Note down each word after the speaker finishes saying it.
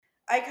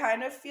I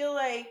kind of feel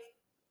like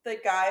the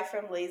guy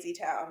from Lazy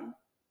Town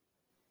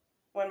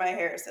when my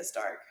hair is this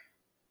dark.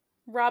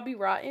 Robbie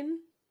Rotten?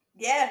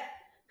 Yeah.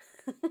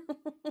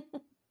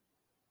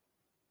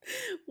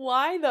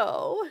 Why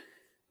though?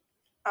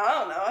 I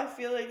don't know. I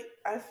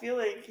feel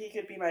like he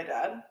could be my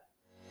dad.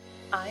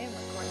 I am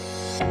recording.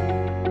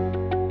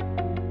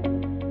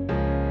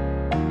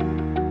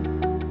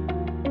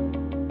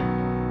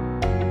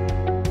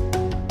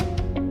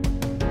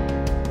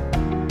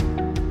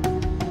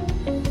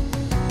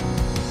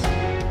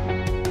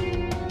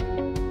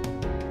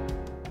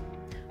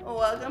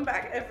 Welcome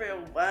back,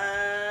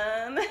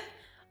 everyone.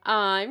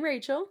 I'm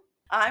Rachel.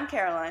 I'm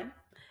Caroline.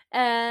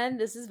 And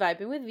this is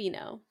Vibing with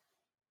Vino.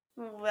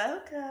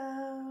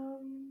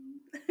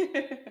 Welcome.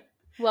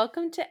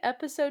 Welcome to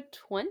episode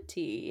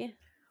 20.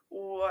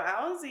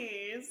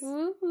 Wowzies.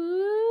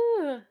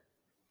 Woohoo!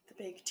 The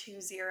big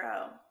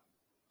 2-0.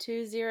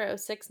 2-0,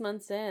 6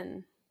 months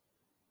in.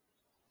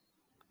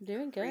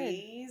 Doing good.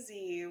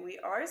 Crazy. We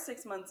are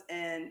 6 months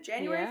in.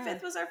 January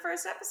 5th was our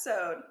first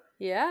episode.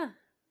 Yeah.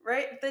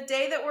 Right? The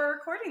day that we're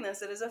recording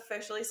this, it is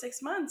officially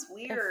 6 months.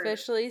 Weird.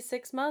 Officially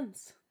 6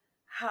 months.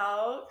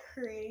 How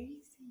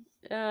crazy.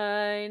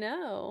 I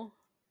know.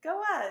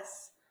 Go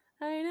us.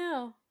 I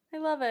know. I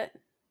love it.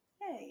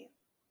 Hey.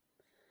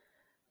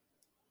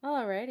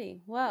 Alrighty.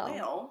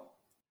 Well,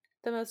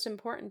 the most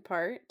important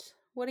part.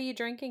 What are you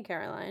drinking,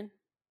 Caroline?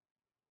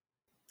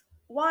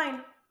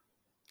 Wine.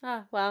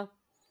 Ah, well.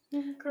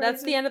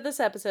 That's the end of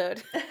this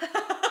episode.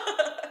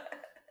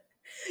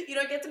 You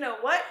don't get to know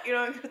what? You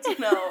don't get to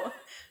know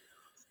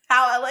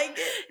how I like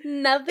it.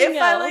 Nothing if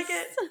else. I like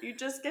it, you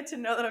just get to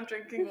know that I'm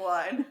drinking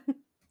wine.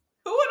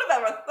 Who would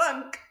have ever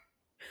thunk?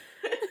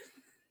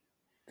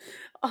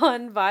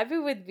 On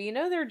Vibing with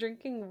Vino, they're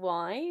drinking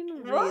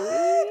wine? Really?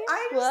 What?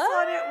 I just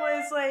thought it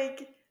was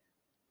like,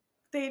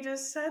 they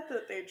just said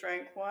that they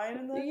drank wine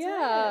and that's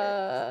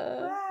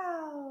it.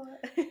 Wow.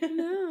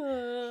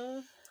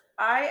 No.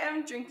 I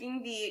am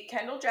drinking the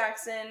Kendall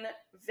Jackson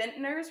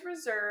Vintner's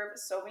Reserve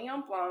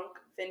Sauvignon Blanc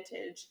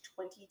Vintage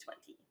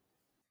 2020.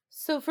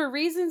 So for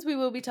reasons we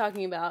will be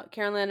talking about,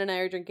 Caroline and I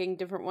are drinking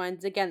different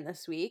wines again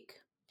this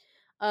week.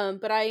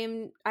 But I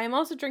am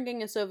also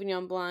drinking a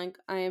Sauvignon Blanc.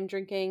 I am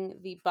drinking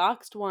the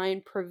boxed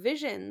wine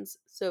Provisions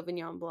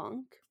Sauvignon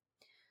Blanc.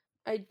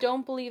 I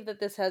don't believe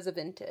that this has a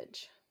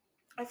vintage.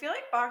 I feel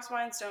like boxed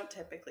wines don't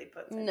typically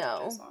put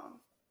vintages on.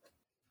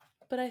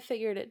 But I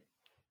figured it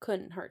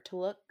couldn't hurt to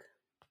look.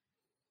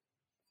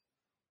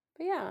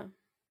 But yeah.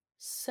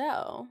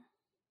 So.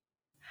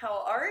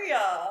 How are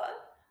ya?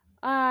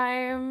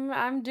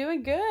 I'm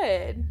doing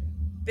good.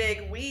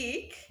 Big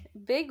week.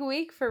 Big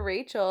week for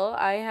Rachel.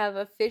 I have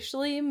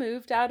officially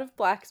moved out of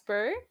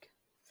Blacksburg.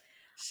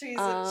 She's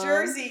a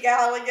Jersey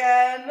gal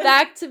again.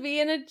 Back to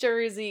being a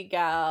Jersey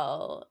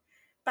gal.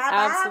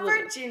 Bye-bye,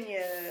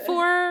 Virginia.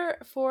 For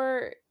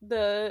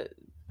the...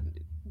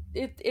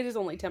 It is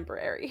only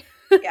temporary.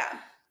 Yeah.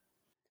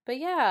 But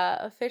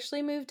yeah,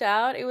 officially moved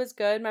out. It was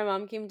good. My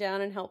mom came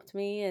down and helped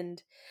me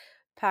and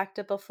packed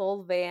up a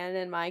full van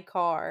in my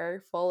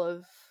car full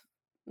of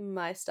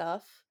my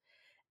stuff.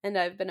 And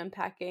I've been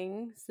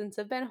unpacking since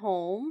I've been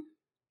home.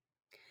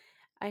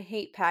 I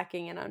hate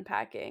packing and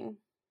unpacking.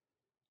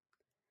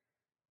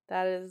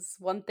 That is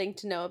one thing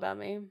to know about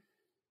me.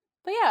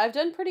 But yeah, I've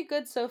done pretty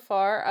good so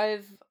far.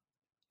 I've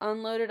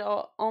unloaded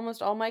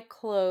almost all my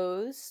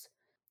clothes,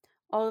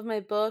 all of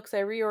my books. I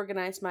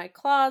reorganized my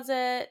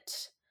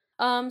closet.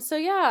 So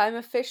yeah, I'm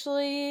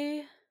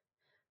officially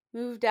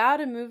moved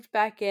out and moved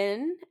back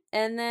in.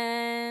 And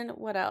then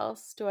what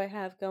else do I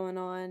have going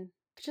on?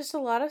 Just a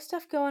lot of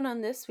stuff going on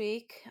this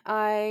week.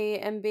 I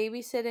am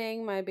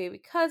babysitting my baby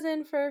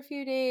cousin for a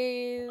few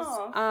days.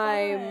 Oh,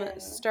 I'm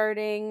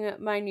starting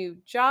my new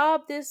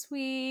job this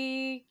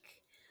week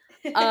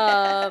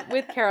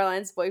with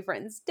Caroline's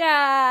boyfriend's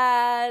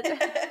dad.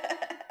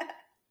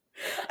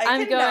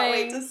 I cannot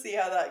wait to see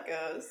how that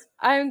goes.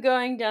 I'm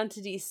going down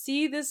to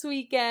DC this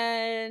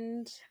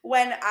weekend.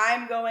 When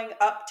I'm going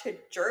up to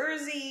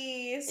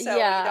Jersey, so we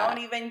don't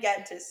even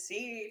get to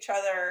see each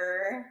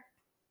other.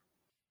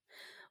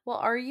 Well,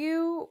 are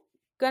you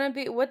gonna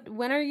be,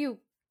 when are you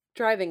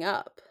driving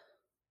up?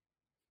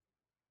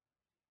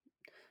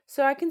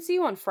 So I can see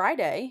you on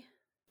Friday.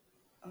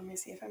 Let me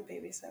see if I'm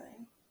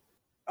babysitting.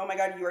 Oh my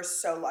god, you are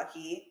so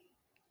lucky.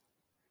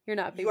 You're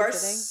not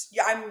babysitting?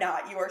 I'm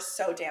not. You are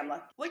so damn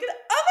lucky. Look at it.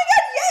 Oh my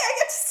god, yay, I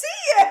get to see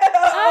you!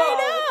 I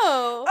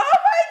know! Oh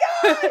my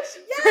gosh,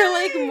 yay! For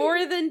like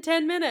more than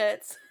 10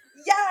 minutes.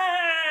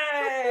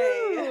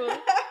 Yay!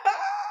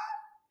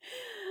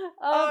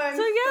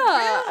 So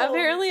yeah, thrilled.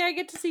 Apparently I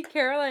get to see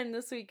Caroline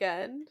this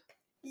weekend.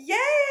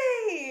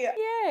 Yay!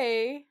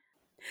 Yay!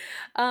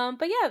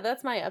 But yeah,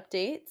 that's my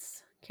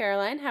updates.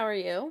 Caroline, how are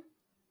you?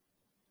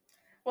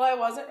 Well, I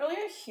wasn't really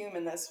a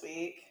human this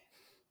week.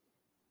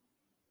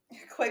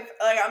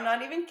 I'm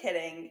not even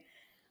kidding.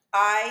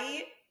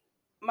 My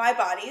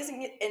body is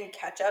in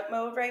catch-up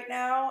mode right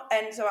now,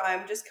 and so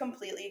I'm just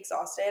completely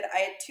exhausted. I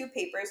had 2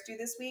 papers due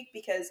this week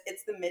because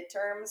it's the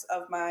midterms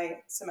of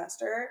my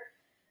semester.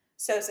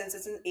 So since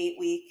it's an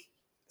 8-week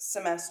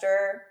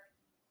semester,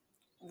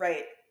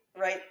 right,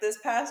 this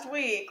past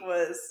week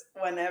was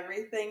when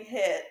everything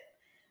hit.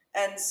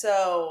 And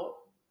so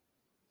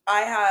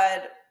I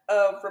had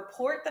a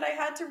report that I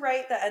had to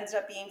write that ended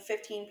up being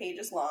 15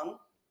 pages long.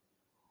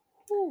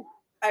 Ooh.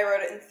 I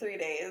wrote it in 3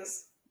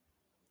 days.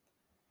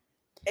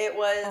 It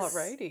was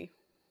Alrighty.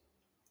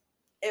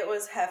 It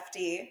was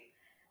hefty.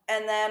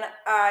 And then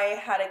I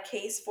had a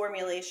case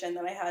formulation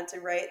that I had to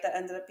write that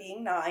ended up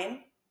being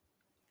 9.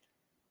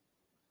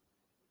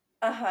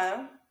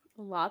 Uh-huh.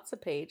 Lots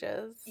of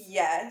pages.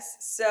 Yes.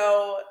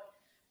 So,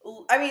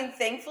 I mean,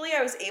 thankfully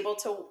I was able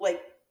to,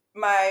 like,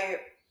 my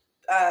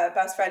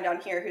best friend down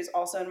here who's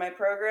also in my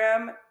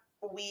program,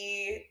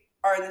 we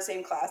are in the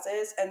same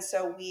classes, and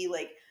so we,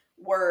 like,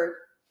 were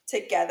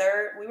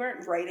together. We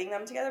weren't writing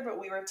them together, but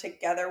we were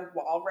together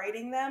while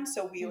writing them,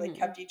 so we, like,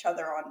 kept each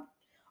other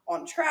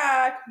on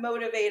track,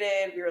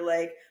 motivated. We were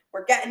like,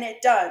 we're getting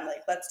it done.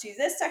 Like, let's do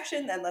this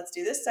section, then let's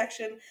do this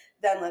section,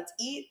 then let's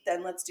eat,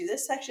 then let's do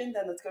this section,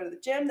 then let's go to the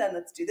gym, then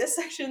let's do this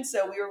section.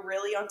 So we were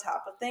really on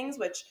top of things,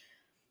 which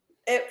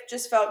it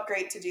just felt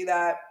great to do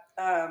that.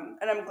 And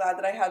I'm glad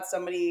that I had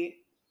somebody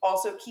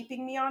also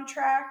keeping me on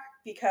track,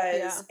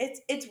 because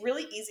it's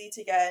really easy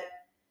to get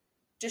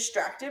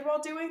distracted while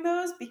doing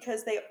those,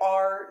 because they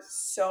are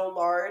so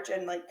large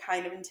and, like,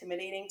 kind of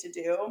intimidating to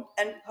do,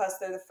 and plus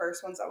they're the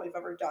first ones that we've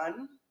ever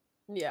done.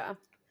 Yeah.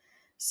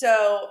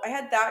 So I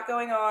had that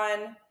going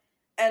on,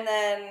 and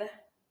then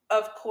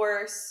of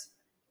course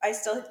I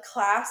still had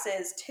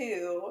classes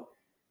too.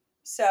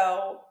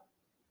 So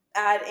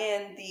add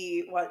in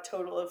the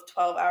total of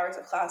 12 hours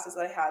of classes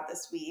that I had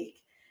this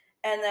week.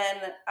 And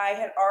then I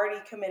had already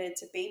committed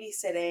to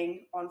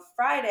babysitting on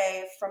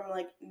Friday from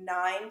like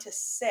 9 to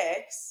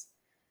 6.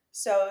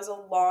 So it was a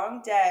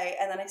long day,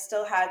 and then I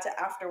still had to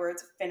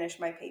afterwards finish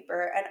my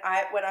paper. And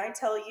when I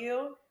tell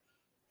you,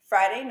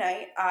 Friday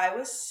night I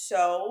was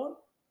so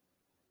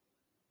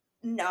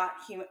not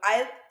human.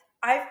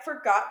 I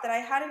forgot that I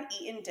hadn't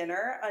eaten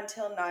dinner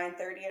until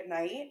 9:30 at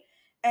night,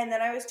 and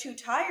then I was too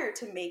tired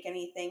to make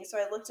anything. So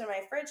I looked in my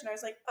fridge and I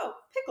was like, "Oh,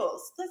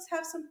 pickles. Let's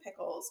have some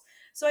pickles."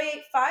 So I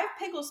ate 5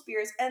 pickle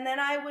spears, and then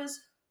I was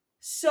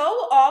so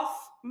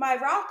off my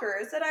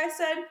rockers that I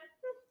said,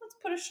 "Let's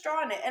put a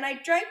straw in it." And I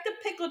drank the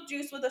pickle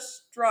juice with a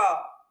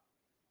straw.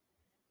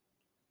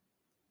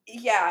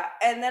 Yeah,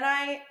 and then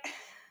I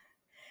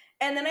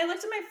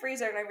looked in my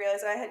freezer and I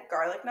realized I had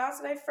garlic knots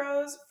that I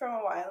froze from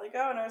a while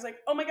ago, and I was like,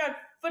 "Oh my god,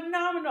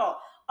 phenomenal.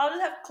 I'll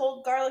just have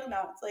cold garlic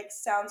knots. Like,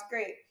 sounds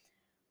great."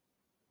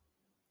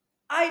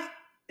 I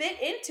bit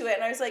into it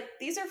and I was like,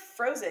 "These are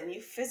frozen.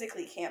 You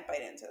physically can't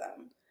bite into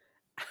them."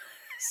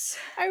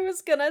 I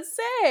was gonna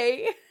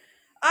say.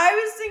 I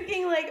was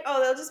thinking like,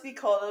 "Oh, they'll just be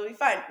cold. They'll be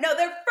fine." No,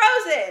 they're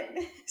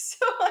frozen.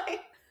 So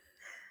like,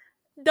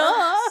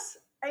 duh.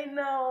 I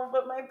know,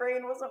 but my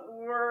brain wasn't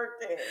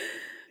working.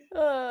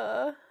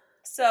 Uh.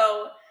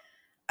 So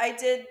I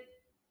did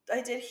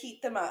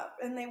heat them up,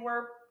 and they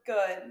were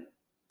good,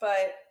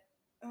 but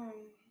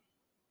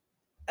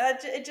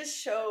it just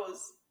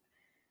shows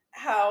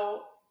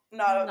how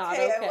not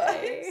okay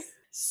I was.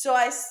 So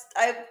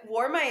I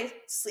wore my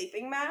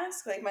sleeping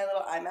mask, like my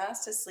little eye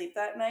mask, to sleep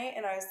that night,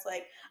 and I was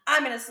like,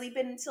 I'm gonna sleep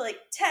until like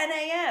 10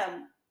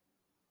 a.m.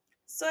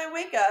 So I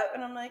wake up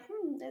and I'm like,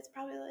 it's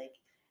probably like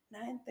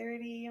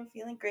 9:30. I'm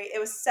feeling great. It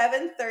was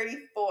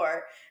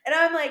 7:34, and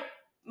I'm like,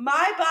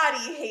 my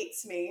body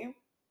hates me.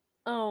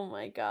 Oh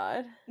my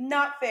god.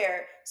 Not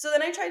fair. So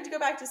then I tried to go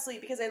back to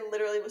sleep because I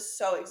literally was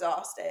so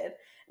exhausted.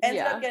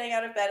 Ended up getting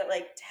out of bed at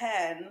like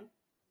 10,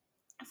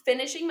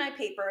 finishing my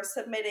paper,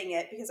 submitting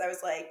it because I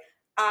was like,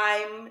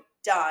 I'm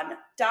done.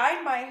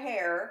 Dyed my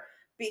hair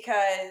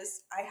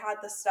because I had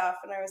the stuff,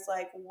 and I was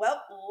like,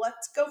 well,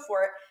 let's go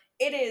for it.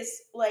 It is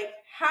like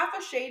half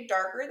a shade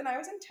darker than I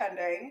was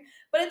intending,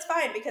 but it's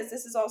fine because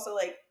this is also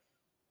like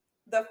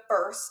the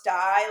first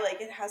dye.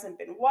 Like, it hasn't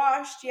been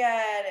washed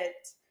yet. It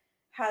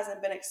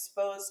hasn't been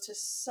exposed to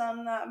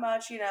sun that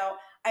much.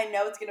 I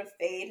know it's gonna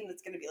fade and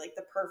it's gonna be like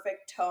the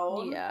perfect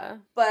tone. Yeah.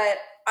 But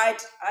I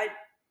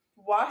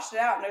washed it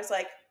out and I was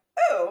like,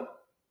 oh,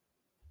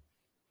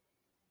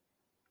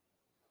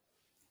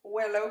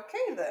 well,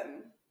 okay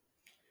then.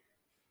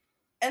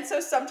 And so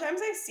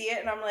sometimes I see it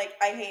and I'm like,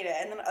 I hate it.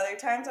 And then other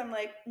times I'm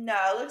like, no,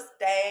 it looks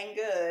dang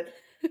good.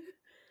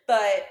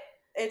 But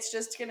it's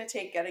just gonna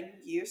take getting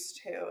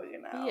used to,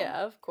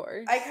 Yeah, of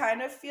course. I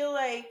kind of feel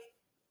like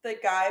the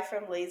guy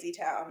from Lazy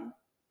Town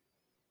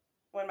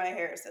when my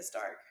hair is this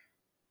dark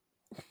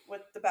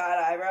with the bad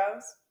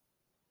eyebrows.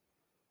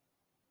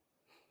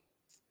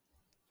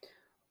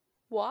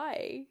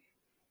 Why?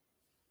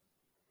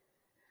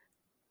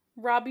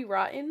 Robbie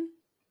Rotten?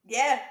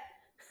 Yeah.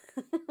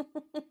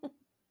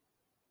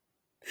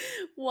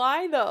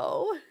 Why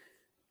though?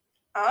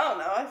 I don't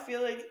know. I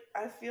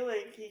feel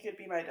like he could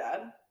be my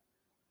dad.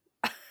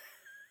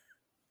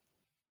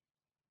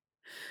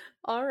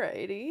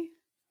 Alrighty.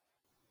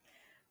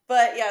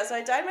 But yeah, so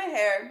I dyed my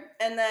hair,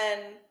 and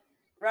then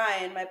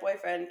Ryan, my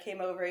boyfriend, came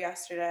over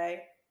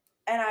yesterday,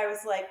 and I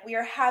was like, we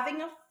are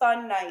having a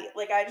fun night.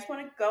 Like, I just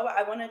want to go.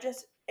 I want to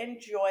just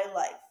enjoy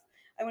life.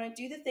 I want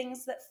to do the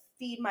things that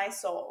feed my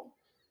soul.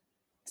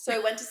 So I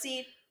went to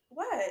see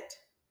what?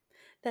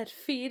 That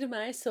feed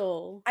my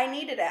soul. I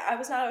needed it. I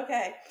was not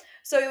okay.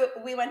 So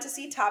we went to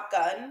see Top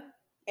Gun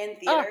in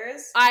Oh,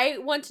 theaters. I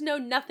want to know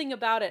nothing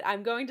about it.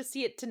 I'm going to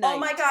see it Oh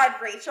my tonight. God,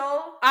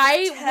 Rachel.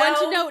 I want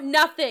to know Tell.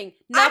 nothing.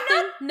 I'm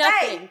Nothing, not.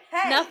 Hey, nothing.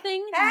 hey,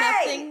 Nothing, hey.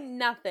 nothing,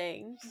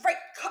 nothing. Right.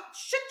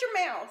 Shut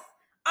your mouth.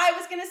 I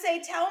was going to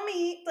say, tell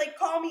me, like,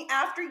 call me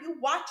after you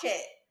watch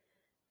it.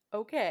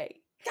 Okay.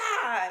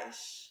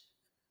 Gosh.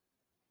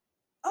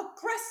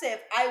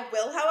 Aggressive. I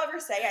will, however,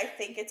 say I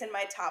think it's in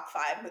my top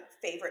 5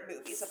 favorite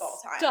movies of all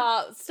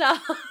time.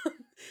 Stop.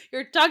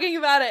 You're talking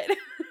about it.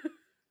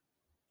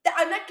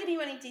 I'm not giving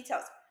you any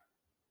details.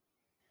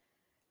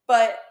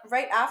 But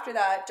right after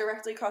that,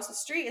 directly across the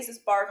street, is this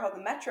bar called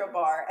the Metro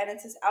Bar, and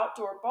it's this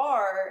outdoor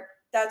bar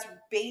that's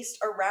based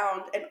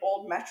around an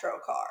old Metro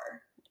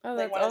car. Oh,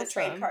 Like that's one of the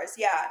train awesome. cars,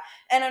 yeah.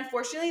 And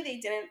unfortunately, they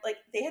didn't, like,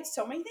 they had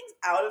so many things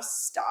out of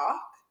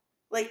stock,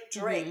 like Mm-hmm.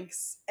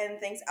 drinks and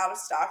things out of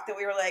stock, that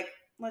we were like,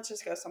 let's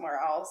just go somewhere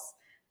else.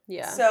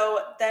 Yeah. So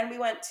then we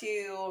went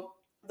to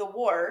the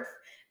Wharf,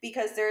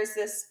 because there's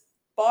this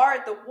bar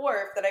at the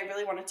Wharf that I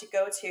really wanted to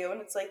go to,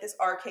 and it's like this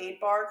arcade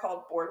bar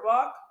called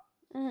Boardwalk.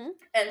 Mm-hmm.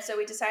 And so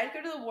we decided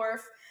to go to the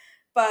Wharf,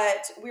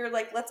 but we were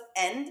like, let's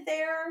end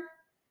there.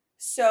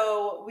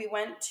 So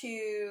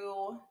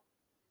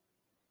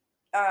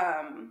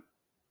um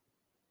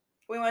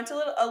we went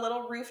to a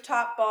little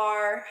rooftop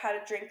bar, had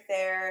a drink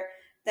there.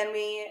 Then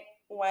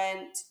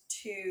went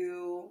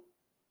to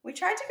we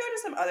tried to go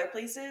to some other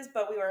places,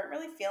 but we weren't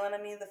really feeling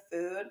any of the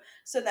food.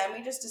 So then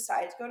we just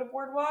decided to go to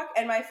Boardwalk,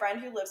 and my friend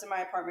who lives in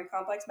my apartment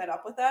complex met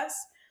up with us.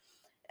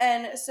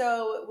 And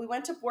so we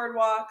went to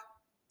Boardwalk,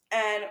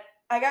 and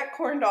I got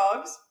corn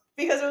dogs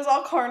because it was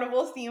all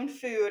carnival themed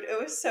food.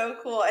 It was so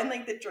cool. And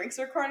like the drinks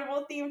were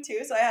carnival themed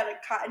too. So I had a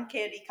cotton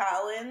candy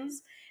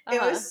Collins. It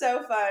Uh-huh. was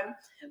so fun.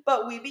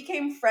 But we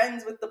became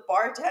friends with the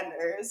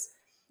bartenders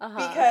Uh-huh.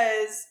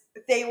 because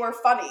they were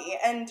funny.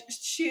 And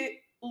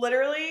she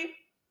literally,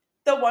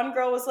 the one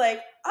girl was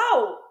like,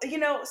 "Oh,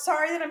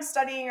 sorry that I'm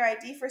studying your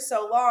ID for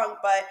so long,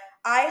 but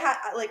I had,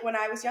 like, when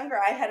I was younger,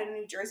 I had a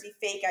New Jersey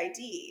fake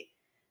ID.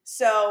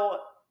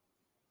 So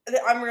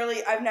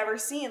I've never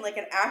seen like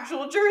an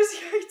actual Jersey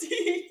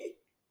ID."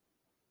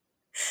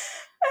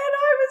 And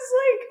I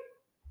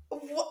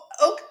was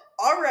like, okay,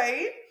 all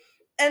right.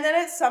 And then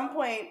at some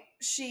point,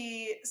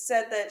 she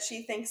said that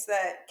she thinks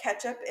that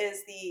ketchup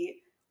is the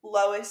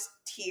lowest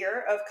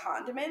tier of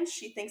condiments.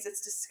 She thinks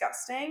it's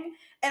disgusting.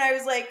 And I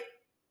was like,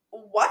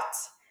 what?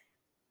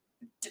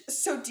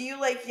 So do you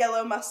like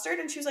yellow mustard?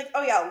 And she was like,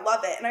 oh yeah,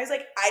 love it. And I was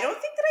like, I don't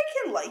think that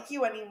I can like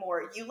you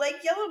anymore. You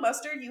like yellow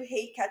mustard, you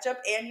hate ketchup,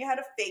 and you had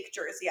a fake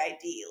Jersey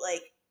ID.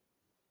 Like,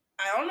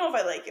 I don't know if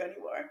I like you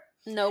anymore.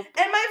 Nope.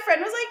 And my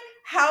friend was like,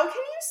 how can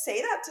you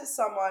say that to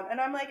someone?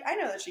 And I'm like, I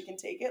know that she can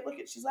take it. Look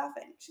at, she's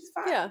laughing. She's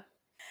fine. Yeah.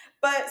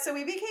 But so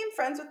we became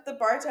friends with the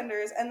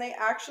bartenders, and they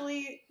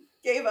actually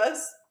gave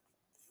us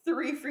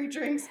 3 free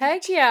drinks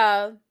Heck each.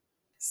 yeah.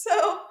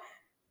 So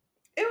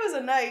it was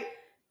a night.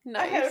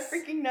 I had a Nice.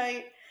 freaking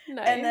night. And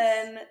Nice.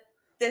 then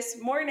this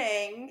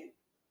morning,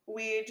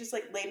 we just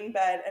like laid in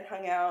bed and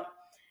hung out.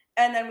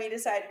 And then we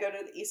decided to go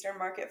to the Eastern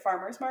Market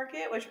Farmers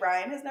Market, which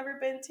Ryan has never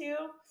been to.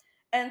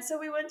 And so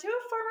we went to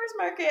a farmers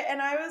market,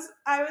 and I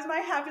was my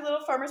happy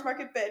little farmers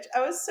market bitch.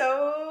 I was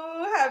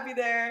so happy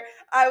there.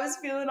 I was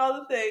feeling all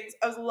the things.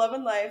 I was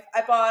loving life.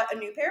 I bought a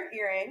new pair of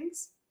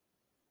earrings.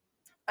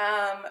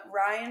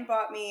 Ryan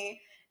bought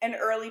me an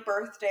early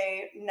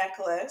birthday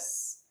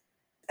necklace,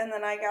 and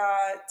then I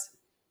got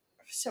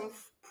some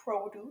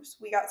produce.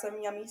 We got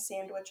some yummy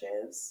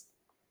sandwiches,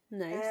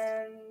 Nice.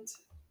 and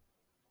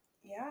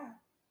yeah,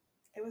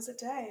 it was a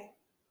day.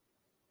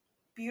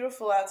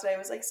 Beautiful out today. It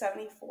was like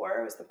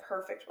 74. It was the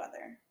perfect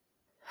weather.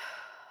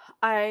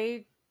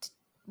 I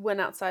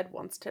went outside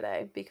once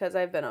today because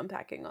I've been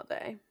unpacking all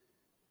day.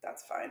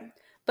 That's fine.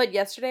 But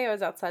yesterday I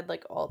was outside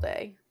like all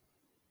day.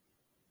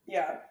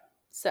 Yeah.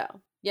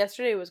 So,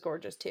 yesterday was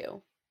gorgeous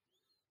too.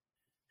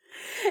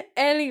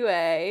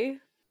 Anyway,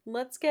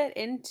 let's get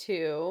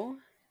into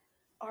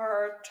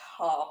Our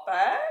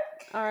topic.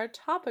 our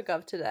topic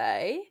of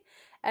today.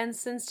 And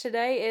since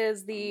today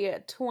is the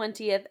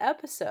 20th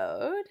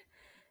episode,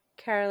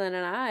 Carolyn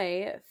and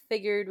I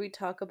figured we'd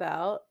talk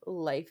about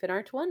life in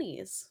our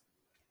 20s.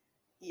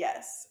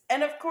 Yes.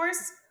 And of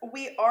course,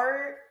 we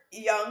are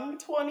young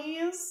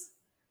 20s.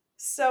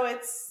 So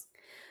it's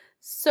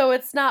So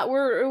it's not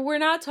we're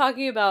not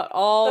talking about the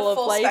all of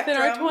full life in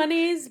our spectrum.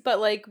 20s, but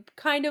like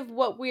kind of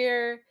what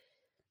we're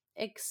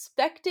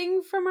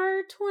expecting from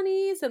our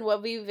 20s and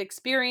what we've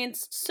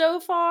experienced so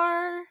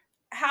far.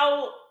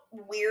 How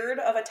weird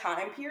of a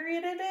time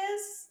period it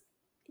is.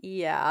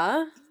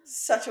 Yeah.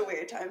 Such a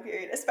weird time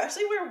period,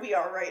 especially where we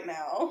are right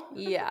now.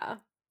 Yeah.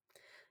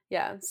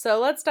 Yeah.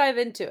 So let's dive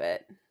into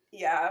it.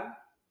 Yeah.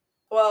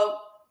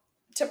 Well,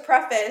 to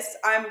preface,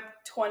 I'm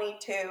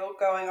 22,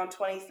 going on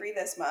 23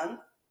 this month.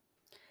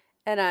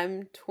 And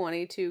I'm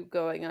 22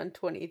 going on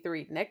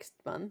 23 next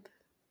month.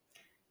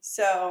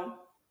 So,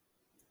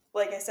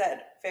 like I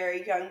said,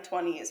 very young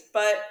 20s.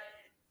 But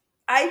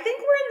I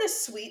think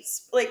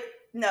we're in the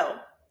no.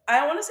 I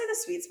don't want to say the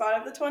sweet spot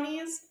of the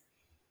 20s,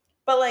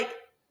 but like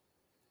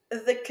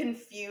the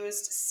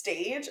confused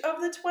stage of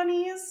the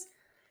 20s,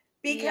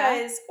 Yeah.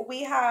 because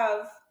we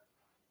have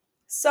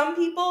some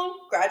people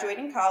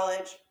graduating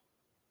college,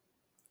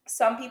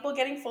 some people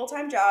getting full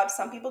time jobs,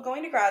 some people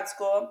going to grad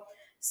school,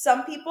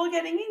 some people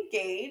getting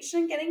engaged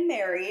and getting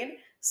married,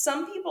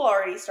 some people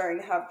already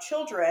starting to have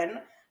children,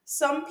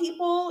 some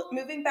people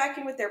moving back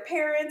in with their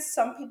parents,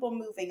 some people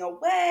moving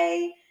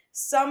away,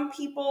 some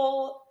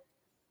people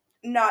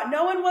not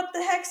knowing what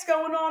the heck's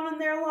going on in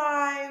their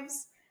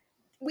lives.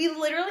 We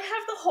literally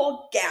have the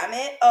whole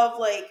gamut of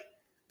like,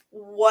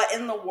 what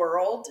in the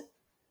world?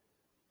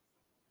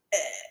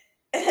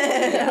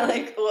 Yeah.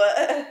 Like,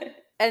 what?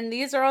 And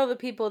these are all the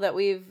people that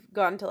we've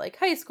gone to like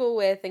high school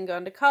with and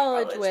gone to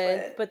college College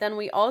with, with. but then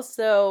we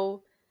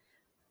also,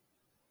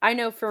 I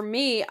know for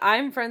me,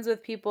 I'm friends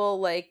with people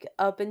like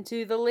up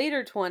into the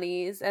later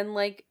 20s and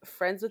like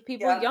friends with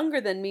people Yeah. younger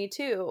than me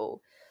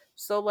too.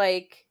 So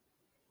like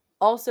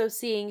also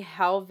seeing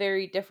how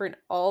very different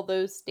all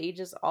those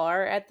stages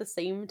are at the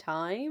same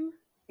time.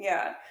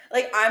 Yeah.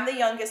 Like I'm the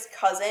youngest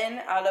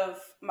cousin out of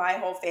my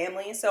whole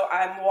family, so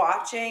I'm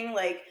watching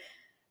like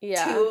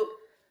Yeah. two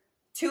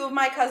two of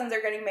my cousins are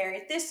getting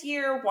married this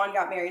year, one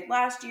got married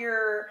last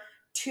year,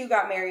 two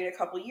got married a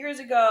couple years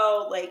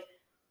ago. Like,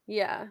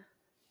 Yeah.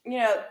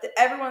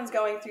 everyone's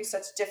going through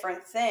such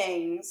different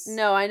things.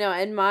 No, I know.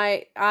 And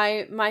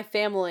my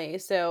family,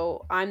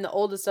 so I'm the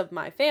oldest of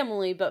my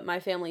family, but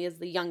my family is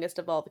the youngest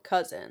of all the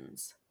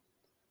cousins.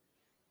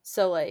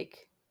 So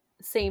like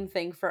same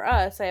thing for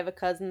us. I have a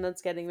cousin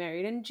that's getting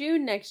married in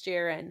June next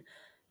year and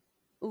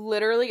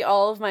literally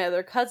all of my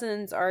other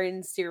cousins are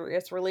in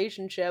serious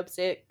relationships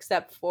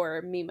except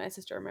for me, my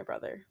sister, and my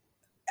brother.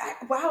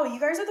 Wow, you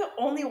guys are the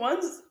only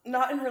ones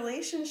not in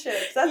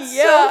relationships. That's so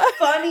Yeah.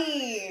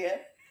 funny.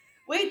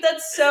 Wait,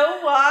 that's so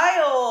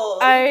wild.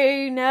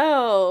 I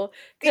know.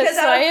 Because Cuz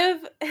so out I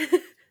of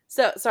have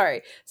so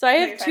sorry. So I No,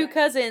 have you're two fine.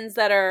 cousins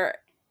that are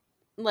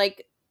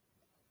like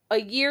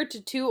a year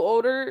to two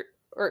older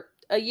or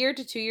a year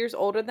to 2 years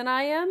older than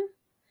I am,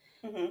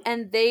 Hmm.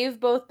 and they've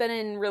both been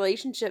in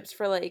relationships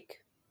for like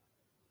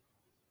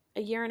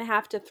a year and a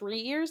half to 3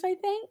 years, I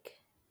think.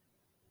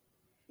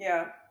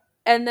 Yeah.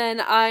 And then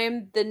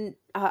I'm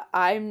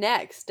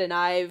next and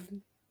I've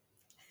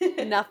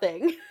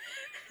nothing.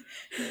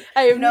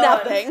 I have No one.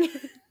 nothing.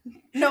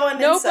 No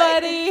one in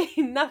sight.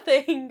 Nobody,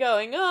 nothing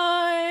going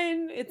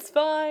on. It's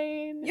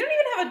fine. You don't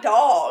even have a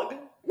dog.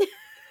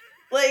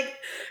 Like,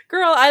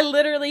 Girl, I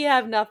literally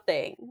have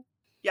nothing.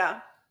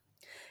 yeah.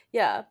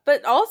 Yeah,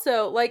 but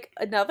also like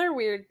another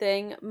weird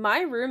thing,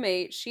 my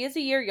roommate, she is a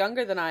year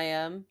younger than I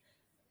am,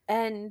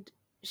 and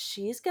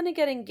she's going to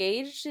get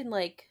engaged in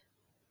like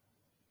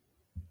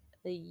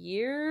a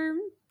year,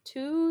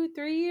 2,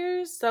 3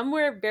 years,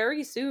 somewhere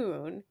very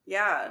soon.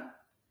 Yeah.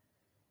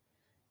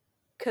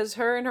 Cuz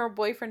her and her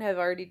boyfriend have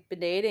already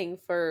been dating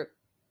for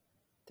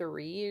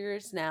 3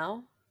 years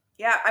now.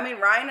 Yeah. I mean,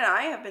 Ryan and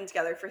I have been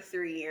together for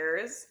 3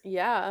 years.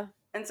 Yeah.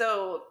 And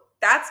so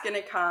that's going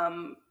to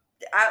come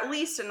at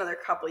least another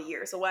couple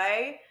years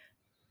away.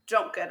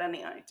 Don't get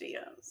any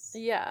ideas.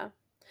 Yeah.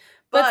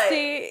 But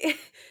But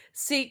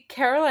see,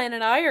 Caroline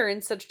and I are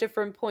in such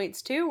different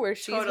points too, where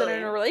she's been in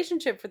totally. a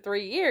relationship for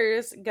 3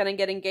 years, gonna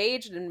get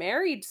engaged and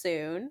married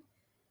soon.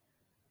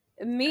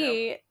 I know.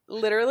 Me,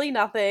 literally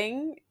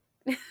nothing.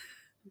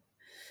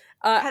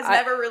 Has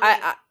never really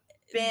I,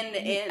 been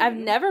I've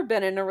in. never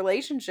been in a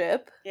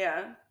relationship.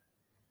 Yeah.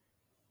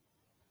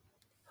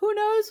 Who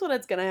knows when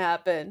it's gonna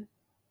happen?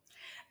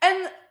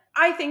 And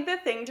I think the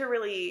thing to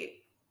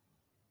really,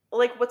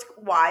 like, what's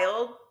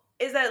wild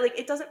is that, like,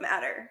 it doesn't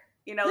matter.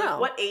 Like, No,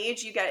 what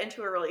age you get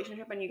into a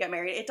relationship and you get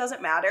married, it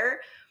doesn't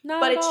matter.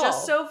 not But at it's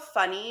just all. so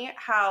funny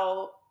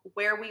how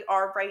where we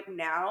are right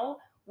now,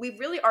 we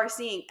really are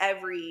seeing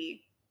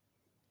every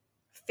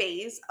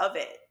phase of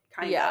it,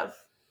 kind Yeah,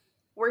 of.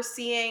 We're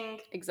seeing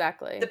the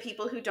exactly.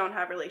 people who don't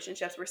have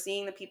relationships. We're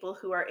seeing the people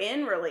who are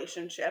in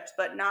relationships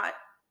but not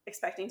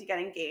expecting to get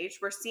engaged.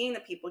 We're seeing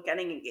the people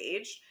getting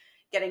engaged,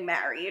 getting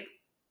married,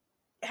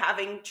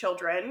 having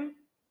children.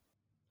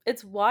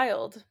 It's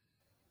wild.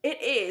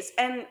 It is.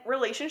 And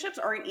relationships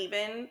aren't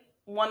even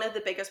one of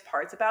the biggest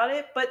parts about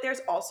it, but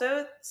there's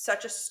also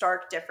such a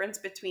stark difference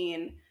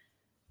between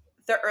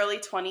the early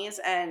 20s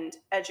and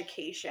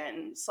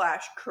education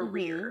slash Mm-hmm.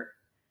 career,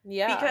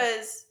 Yeah.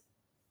 because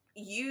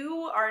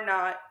you are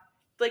not,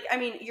 like, I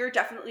mean, you're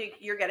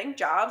getting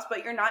jobs,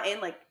 but you're not in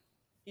like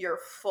your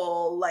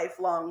full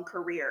lifelong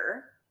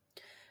career.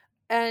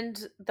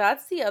 And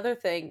that's the other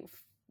thing.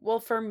 Well,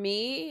 for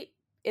me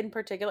in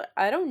particular,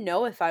 I don't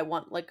know if I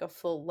want like a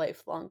full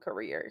lifelong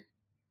career.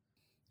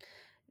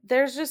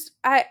 There's just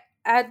I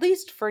at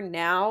least for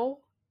now,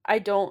 I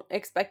don't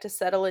expect to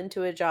settle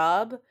into a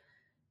job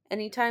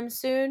anytime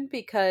soon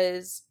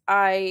because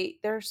I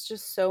there's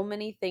just so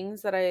many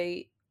things that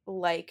I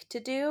like to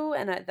do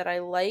and that I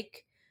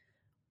like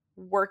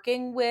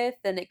working with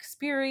and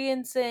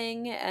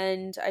experiencing,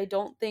 and I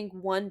don't think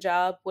one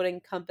job would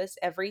encompass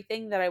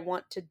everything that I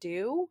want to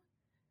do.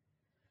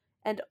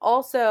 And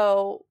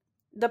also,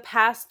 the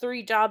past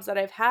 3 jobs that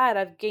I've had,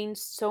 I've gained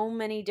so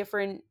many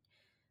different,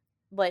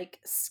 like,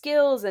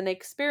 skills and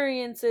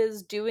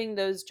experiences doing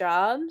those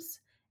jobs,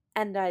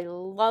 and I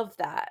love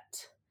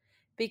that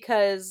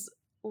because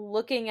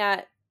looking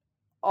at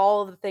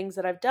all of the things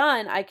that I've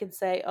done, I can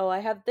say, "Oh, I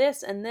have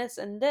this and this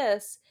and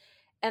this,"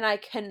 and I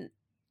can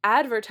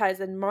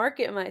advertise and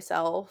market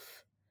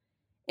myself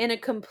in a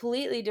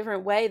completely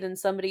different way than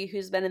somebody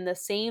who's been in the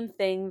same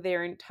thing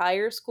their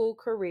entire school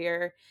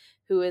career,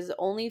 who is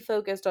only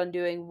focused on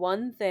doing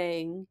one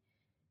thing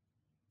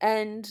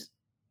and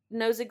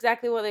knows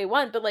exactly what they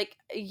want. But, like,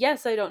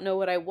 yes, I don't know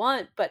what I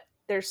want, but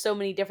there's so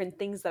many different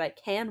things that I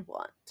can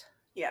want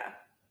Yeah.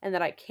 and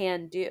that I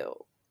can do.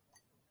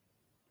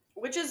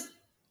 Which is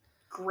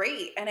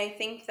great. And I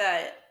think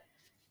that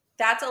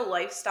that's a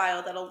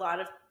lifestyle that a lot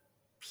of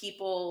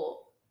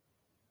people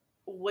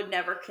would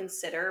never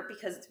consider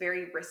because it's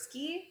very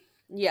risky.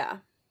 Yeah.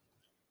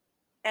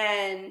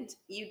 And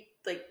you,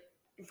 like,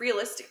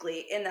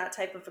 realistically, in that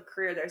type of a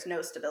career, there's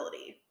no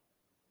stability.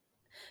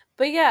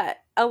 But yeah,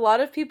 a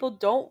lot of people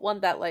don't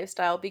want that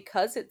lifestyle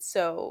because it's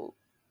so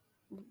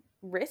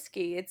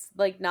risky. It's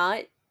like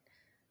not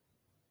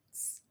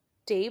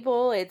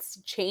stable,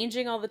 it's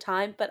changing all the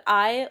time, but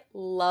I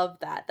love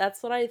that.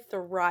 That's what I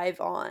thrive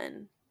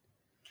on.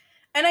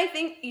 And I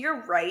think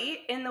you're right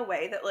in the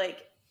way that,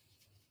 like,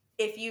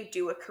 if you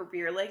do a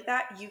career like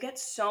that, you get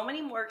so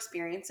many more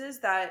experiences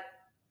that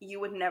you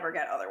would never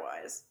get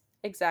otherwise.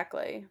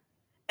 Exactly.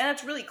 And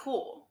that's really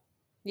cool.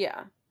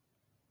 Yeah.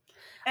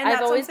 And I've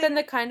that's always been something,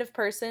 the kind of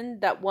person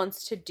that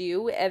wants to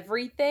do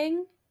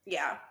everything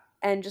yeah.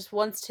 and just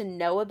wants to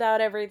know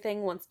about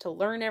everything, wants to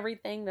learn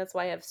everything. That's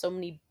why I have so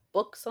many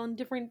books on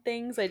different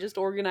things. I just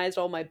organized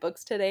all my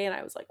books today and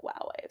I was like,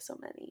 wow, I have so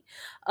many.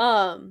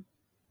 But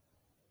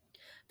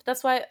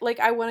that's why, like,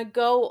 I want to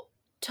go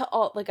to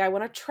all, like, I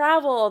want to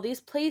travel all these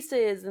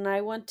places and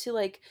I want to,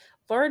 like,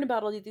 learn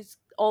about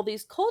all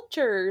these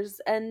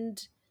cultures,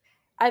 and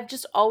I've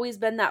just always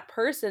been that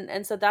person.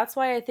 And so that's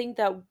why I think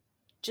that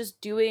just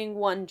doing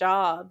one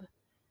job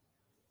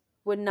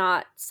would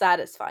not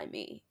satisfy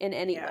me in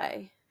any Yeah.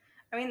 way.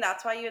 I mean,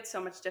 that's why you had so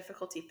much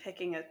difficulty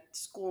picking a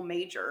school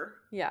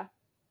major. Yeah.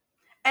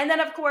 And then,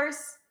 of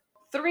course,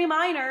 3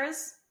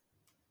 minors.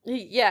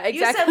 Yeah,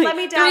 You said, exactly. let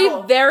me 3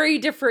 dabble. very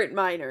different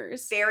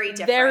minors. Very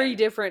different. Very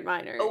different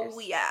minors. Oh,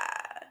 yeah.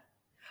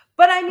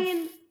 But I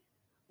mean,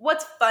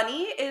 what's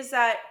funny is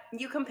that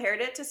you compared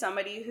it to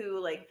somebody who,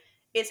 like,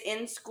 is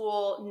in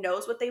school,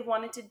 knows what they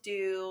wanted to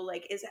do,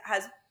 like,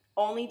 has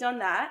only done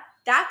that.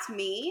 That's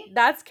me.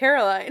 That's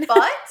Caroline.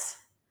 But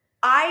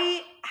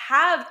I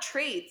have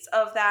traits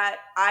of that.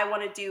 I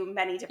want to do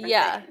many different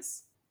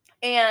things.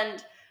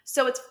 And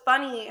so it's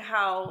funny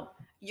how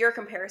your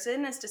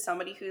comparison is to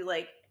somebody who,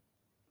 like,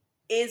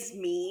 is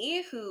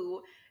me,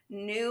 who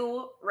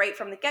knew right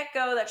from the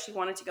get-go that she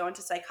wanted to go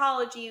into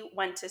psychology,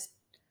 went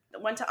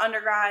to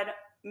undergrad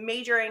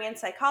majoring in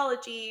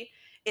psychology,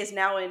 is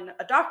now in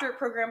a doctorate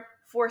program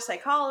for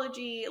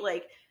psychology.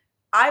 Like,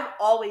 I've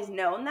always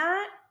known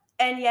that,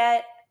 and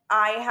yet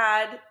I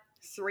had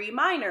 3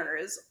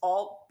 minors,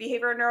 all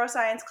behavior and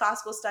neuroscience,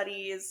 classical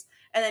studies,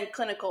 and then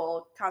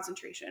clinical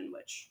concentration,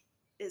 which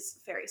is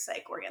very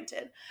psych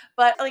oriented.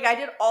 But, like, I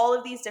did all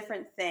of these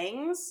different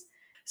things.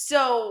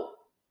 So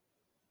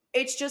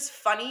it's just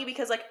funny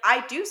because, like,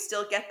 I do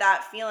still get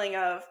that feeling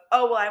of,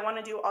 oh, well, I want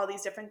to do all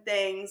these different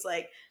things.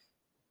 Like,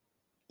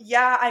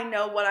 yeah, I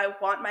know what I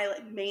want my,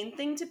 like, main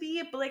thing to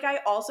be, but, like, I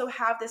also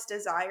have this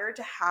desire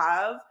to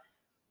have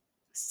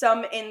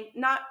some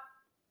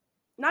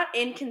not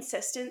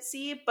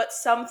inconsistency, but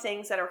some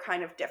things that are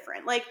kind of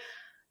different. Like,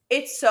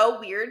 it's so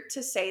weird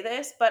to say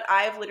this, but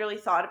I've literally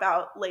thought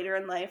about later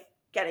in life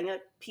getting a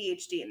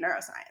PhD in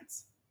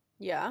neuroscience.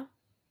 Yeah.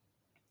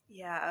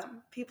 Yeah,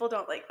 people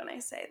don't like when I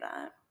say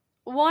that.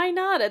 Why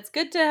not? It's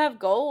good to have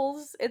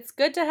goals. It's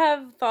good to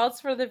have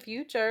thoughts for the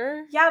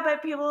future. Yeah,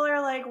 but people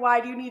are like,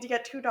 why do you need to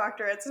get 2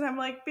 doctorates? And I'm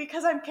like,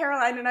 because I'm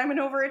Caroline and I'm an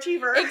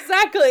overachiever.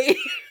 Exactly.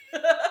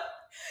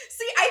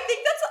 See, I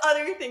think that's the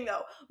other thing,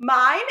 though.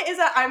 Mine is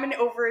that I'm an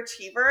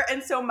overachiever,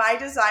 and so my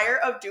desire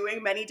of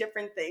doing many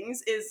different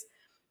things is,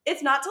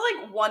 it's not to,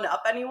 like, one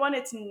up anyone.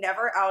 It's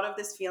never out of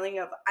this feeling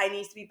of I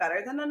need to be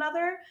better than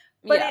another,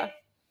 but Yeah.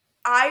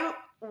 I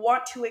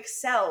want to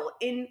excel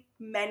in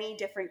many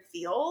different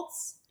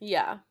fields.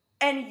 Yeah.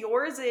 And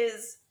yours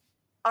is,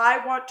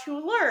 I want to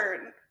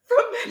learn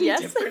from many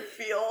Yes. different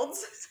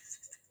fields.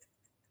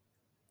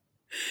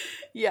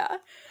 Yeah.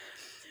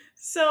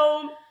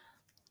 So,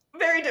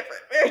 very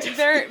different. Very different.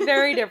 Very,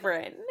 very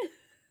different.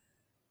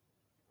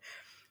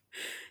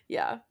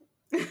 Yeah.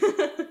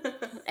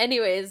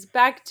 Anyways,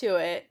 back to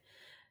it.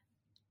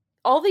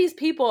 All these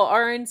people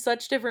are in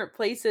such different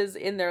places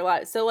in their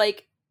lives. So,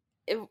 like,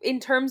 in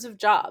terms of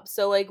jobs.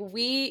 So, like,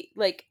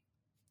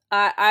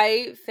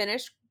 I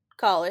finished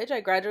college.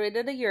 I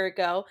graduated a year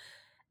ago.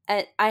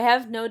 And I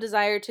have no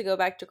desire to go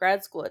back to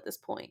grad school at this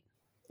point.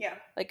 Yeah.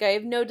 Like, I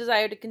have no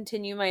desire to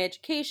continue my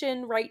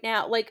education right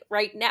now. Like,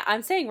 right now,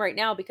 I'm saying right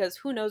now because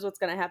who knows what's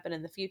going to happen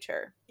in the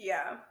future.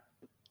 Yeah.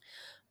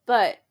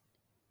 But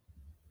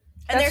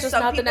And That's there's just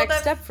some not the people next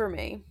that step for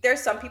me.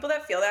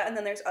 feel that, and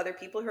then there's other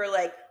people who are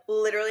like,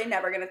 literally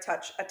never going to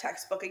touch a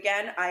textbook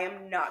again. I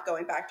am not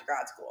going back to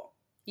grad school.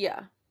 Yeah.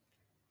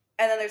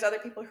 And then there's other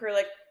people who are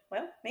like,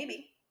 well,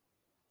 maybe.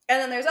 And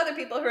then there's other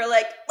people who are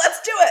like,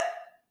 let's do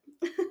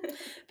it.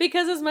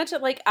 Because as much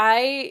as, like,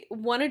 I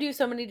want to do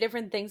so many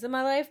different things in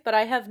my life, but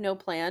I have no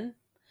plan.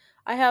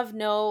 I have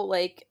no,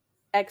 like,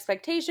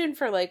 expectation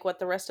for, like, what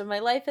the rest of my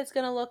life is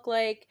going to look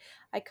like.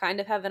 I kind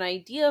of have an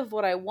idea of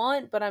what I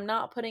want, but I'm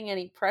not putting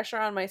any pressure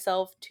on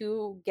myself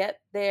to get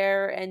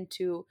there and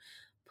to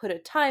put a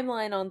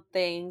timeline on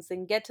things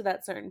and get to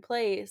that certain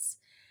place.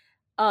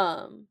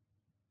 Um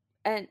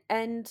and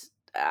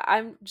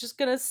I'm just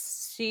going to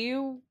see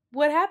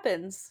what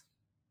happens.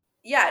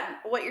 Yeah,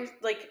 what you're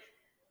like,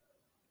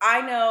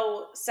 I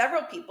know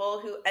several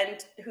people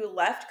who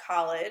left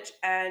college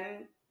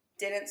and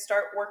didn't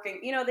start working.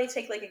 You know, they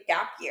take like a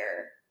gap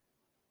year.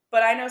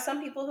 But I know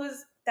some people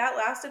who's that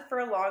lasted for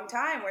a long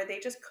time where they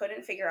just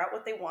couldn't figure out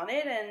what they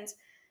wanted, and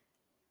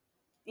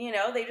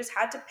they just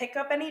had to pick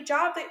up any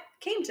job that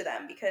came to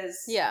them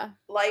because Yeah.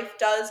 life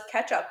does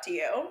catch up to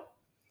you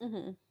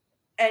Mhm.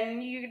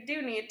 and you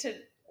do need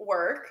to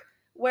work.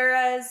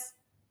 Whereas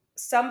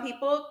some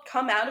people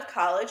come out of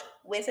college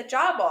with a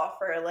job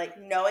offer, like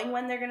knowing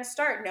when they're going to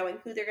start, knowing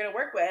who they're going to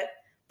work with.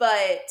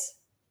 But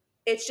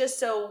it's just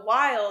so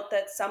wild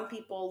that some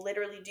people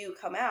literally do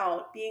come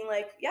out being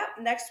like, yeah,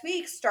 next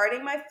week,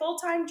 starting my full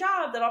time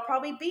job that I'll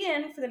probably be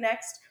in for the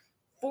next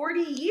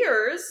 40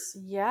 years.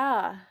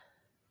 Yeah.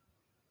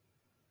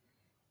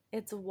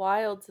 It's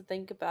wild to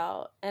think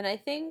about. And I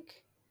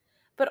think,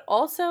 but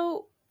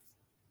also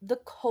the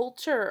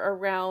culture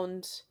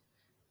around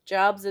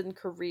jobs and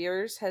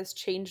careers has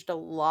changed a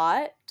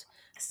lot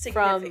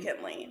from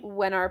Significantly.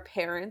 when our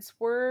parents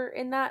were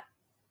in that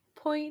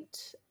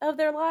point of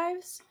their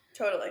lives.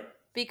 Totally.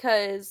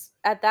 Because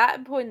at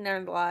that point in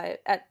their life,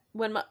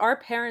 when our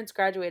parents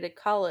graduated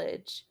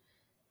college,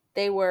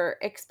 they were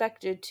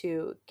expected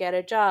to get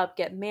a job,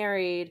 get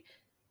married,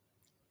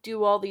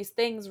 do all these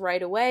things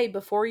right away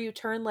before you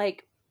turn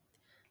like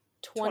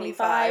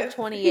 25,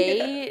 25. Yeah.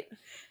 28.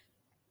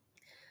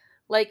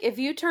 Like if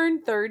you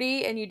turned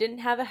 30 and you didn't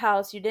have a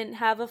house, you didn't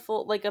have a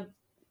full, like, a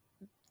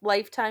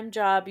lifetime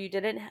job,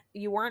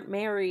 you weren't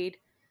married,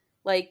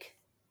 like,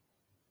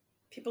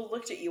 People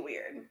looked at you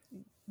weird.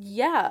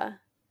 yeah,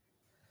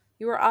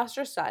 you were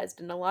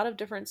ostracized in a lot of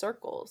different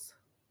circles.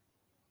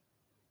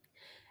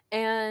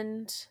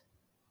 And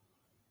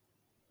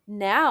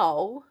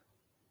now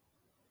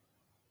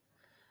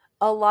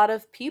a lot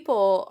of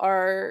people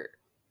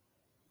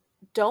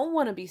don't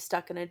want to be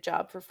stuck in a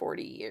job for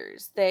 40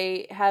 years.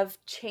 They have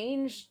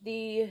changed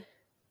the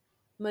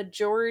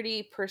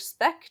majority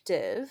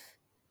perspective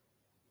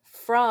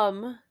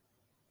from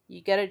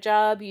you get a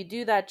job, you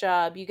do that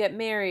job, you get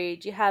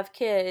married, you have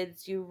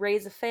kids, you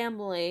raise a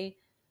family.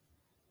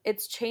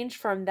 It's changed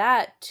from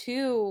that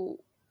to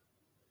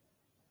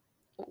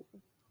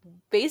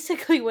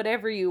basically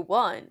whatever you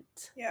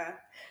want. Yeah.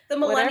 The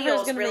Whatever is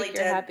millennials going to really make you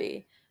did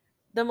happy.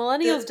 The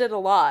millennials did a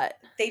lot.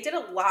 they did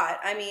a lot.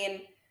 I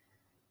mean,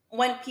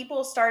 when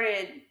people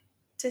started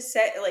to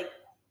say like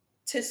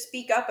to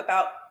speak up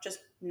about just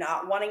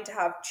not wanting to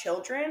have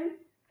children,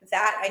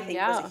 that I think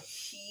was a Yeah,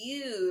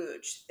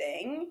 huge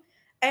thing.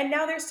 And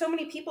now there's so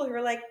many people who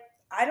are like,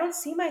 I don't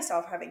see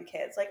myself having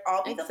kids. Like,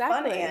 I'll be the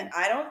fun aunt. exactly.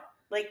 I don't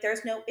like,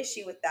 there's no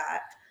issue with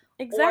that.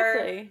 Or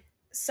Exactly.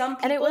 some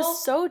And it was people,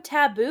 so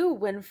taboo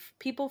when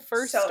people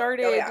first oh yeah.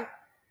 started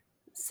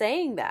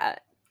saying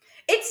that.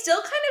 It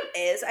still kind of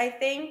is, I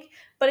think,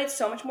 but it's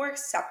so much more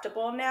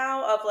acceptable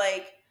now of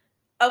like,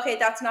 okay,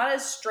 that's not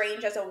as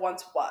strange as it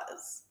once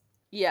was.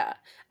 Yeah.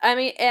 I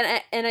mean,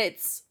 and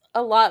it's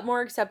a lot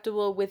more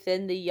acceptable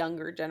within the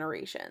younger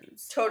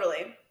generations.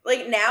 Totally.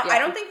 Like now, I Yeah.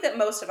 don't think that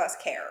most of us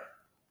care at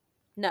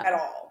No.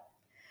 all.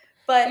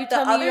 You But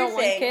tell me you don't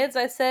want kids,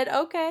 I said,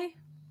 "Okay.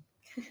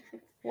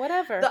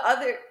 Whatever."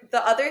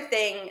 the other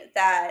thing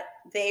that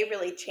they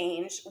really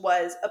changed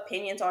was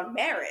opinions on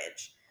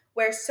marriage,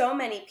 where so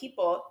many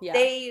people Yeah.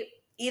 they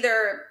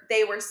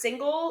were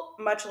single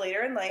much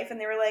later in life and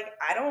they were like,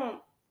 I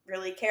don't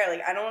really care.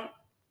 Like I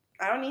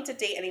don't need to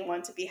date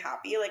anyone to be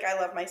happy. Like I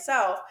love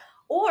myself.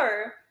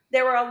 Or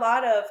there were a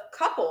lot of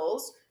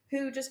couples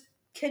who just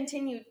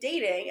continued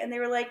dating and they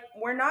were like,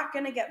 we're not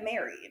going to get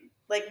married.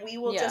 Like we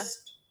will Yeah.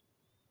 just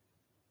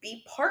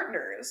be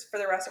partners for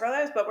the rest of our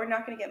lives, but we're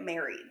not going to get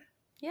married.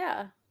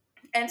 Yeah.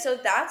 And so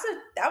that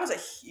was a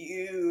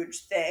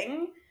huge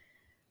thing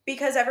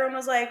because everyone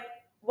was like,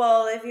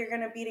 well, if you're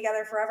going to be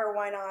together forever,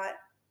 why not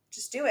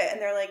just do it?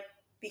 And they're like,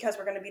 because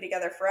we're going to be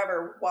together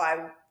forever,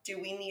 why do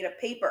we need a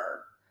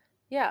paper?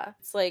 Yeah.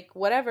 It's like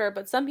whatever,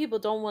 but some people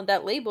don't want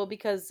that label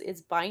because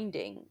it's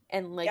binding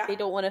and like Yeah. they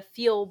don't want to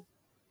feel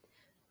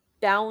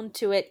bound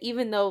to it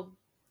even though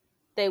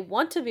they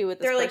want to be with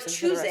this They're like person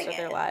for the rest choosing of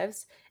their it.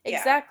 lives. Yeah.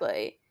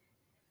 Exactly.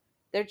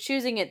 They're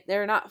choosing it.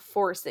 They're not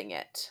forcing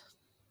it.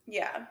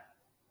 Yeah.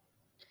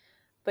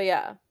 But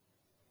yeah.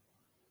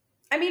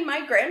 I mean,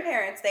 my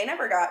grandparents, they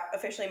never got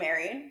officially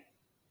married.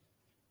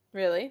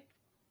 Really?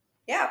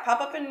 Yeah,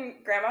 Pop Up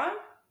and Grandma.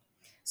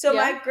 So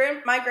Yeah.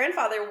 my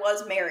grandfather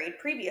was married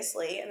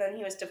previously, and then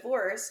he was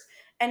divorced,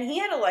 and he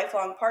had a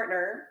lifelong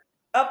partner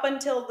up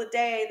until the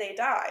day they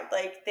died.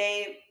 Like,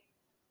 they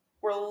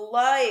were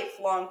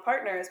lifelong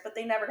partners, but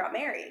they never got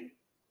married,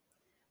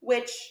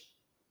 which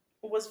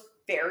was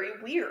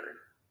very weird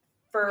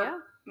for Yeah.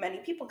 many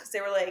people because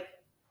they were like,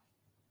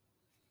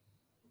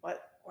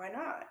 what? Why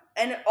not?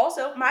 And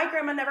also, my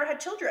grandma never had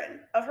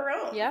children of her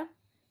own. Yeah.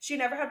 She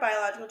never had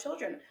biological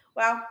children.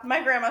 Wow,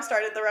 my grandma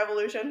started the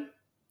revolution.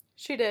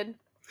 She did.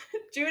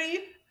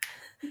 Judy,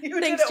 you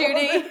did Thanks, it,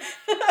 woman. Judy.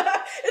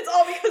 It's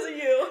all because of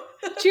you.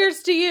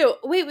 Cheers to you.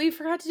 Wait, we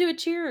forgot to do a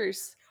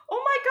cheers.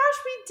 Oh my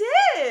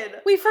gosh, we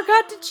did. We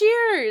forgot to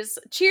cheers.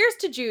 Cheers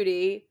to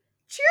Judy.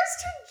 Cheers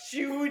to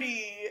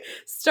Judy.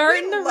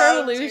 Starting We the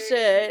love revolution.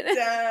 Judy.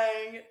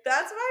 Dang.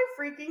 That's my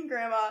freaking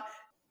grandma.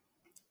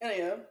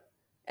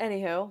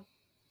 Anywho.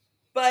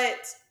 But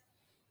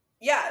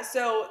yeah,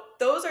 so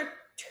those are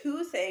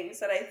two things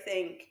that I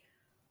think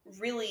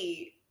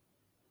really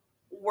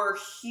were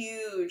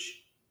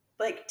huge,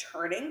 like,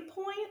 turning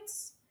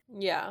points.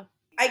 Yeah.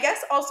 I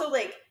guess also,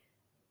 like,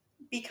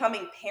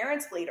 becoming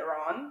parents later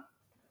on.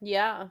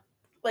 Yeah.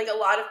 Like, a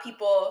lot of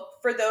people,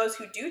 for those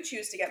who do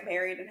choose to get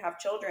married and have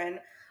children,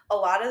 a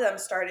lot of them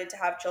started to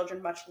have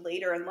children much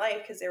later in life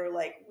because they were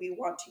like, we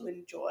want to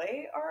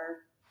enjoy our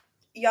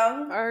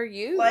young Our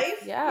youth.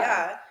 life.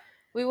 Yeah.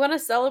 We want to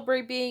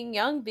celebrate being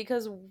young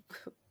because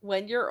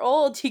when you're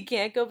old, you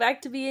can't go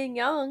back to being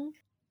young.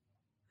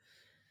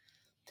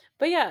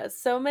 But yeah,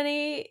 so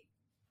many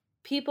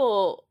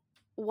people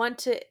want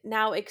to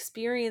now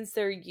experience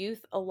their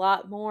youth a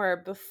lot more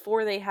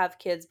before they have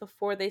kids,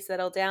 before they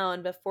settle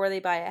down, before they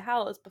buy a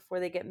house, before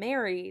they get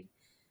married.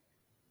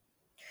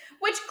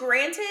 Which,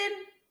 granted,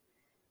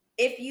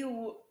 if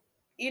you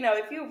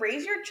if you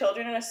raise your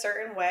children in a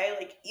certain way,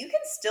 like, you can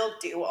still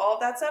do all of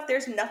that stuff.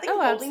 There's nothing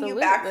Oh, holding you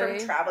back from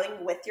absolutely.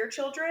 traveling with your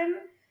children.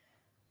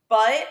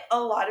 But a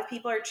lot of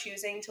people are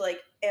choosing to,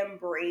 like,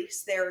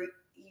 embrace their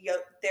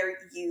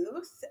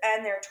youth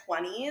and their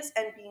 20s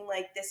and being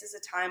like, this is a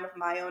time of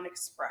my own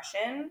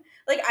expression.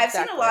 Like, I've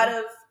seen a lot Exactly.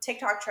 of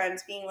TikTok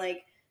trends being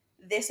like,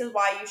 this is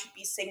why you should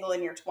be single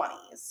in your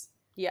 20s.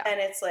 Yeah. And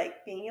it's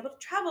like being able to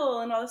travel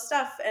and all this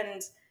stuff.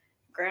 And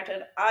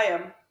granted,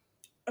 I'm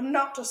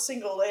not a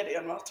single lady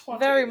in my 20s.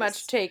 Very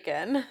much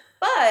taken.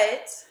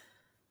 But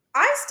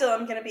I still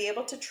am going to be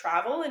able to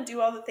travel and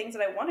do all the things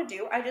that I want to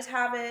do. I just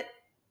have it.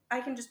 I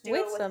can just do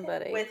With it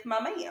somebody. with my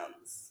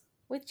mans,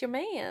 With your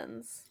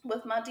mans.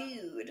 with my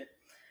dude.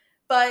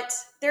 But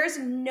there's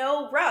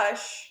no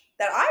rush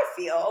that I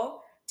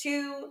feel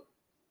to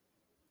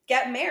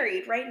get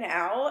married right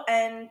now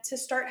and to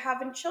start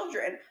having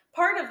children.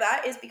 Part of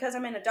that is because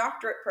I'm in a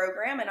doctorate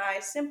program and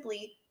I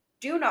simply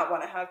do not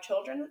want to have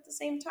children at the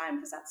same time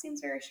because that seems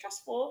very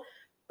stressful.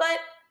 But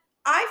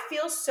I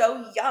feel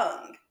so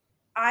young.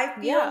 I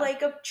feel Yeah.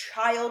 like a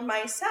child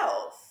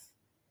myself.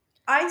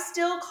 I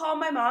still call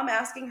my mom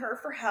asking her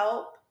for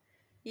help,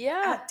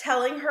 Yeah.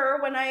 telling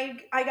her when I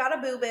got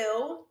a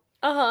boo-boo,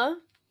 Uh-huh.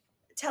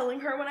 telling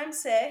her when I'm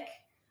sick.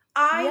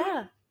 I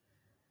Yeah.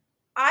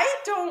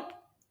 don't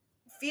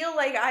feel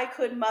like I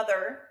could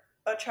mother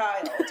a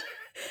child.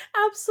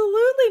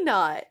 Absolutely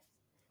not.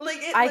 Like,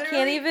 I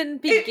can't even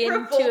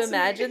begin to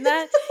imagine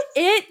that.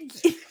 It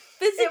It makes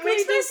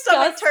physically my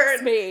stomach disgusts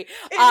turn. me. It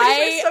makes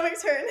my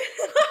stomach turn.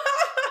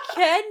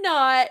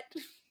 Cannot.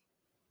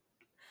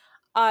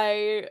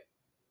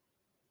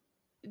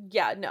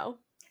 Yeah, no.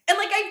 And,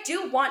 like, I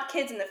do want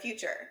kids in the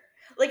future.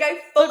 Like, I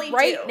fully But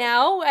right do.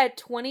 now, at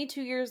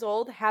 22 years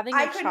old, having a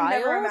I could child.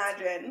 never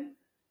imagine.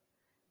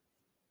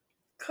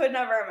 Could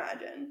never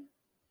imagine.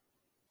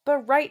 But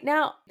right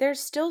now, there's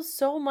still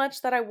so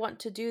much that I want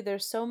to do.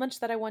 There's so much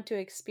that I want to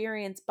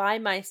experience by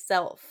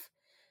myself.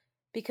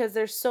 Because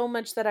there's so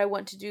much that I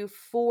want to do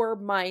for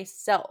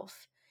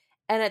myself.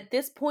 And at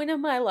this point in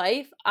my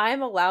life,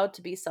 I'm allowed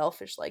to be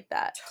selfish like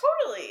that.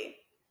 Totally.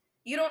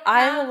 You don't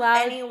I'm have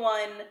allowed.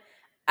 anyone.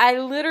 I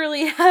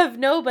literally have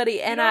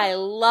nobody, and I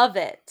love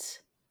it.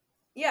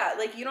 Yeah,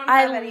 like, you don't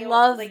have I anyone.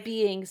 love Like,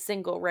 being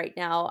single right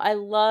now. I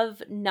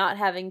love not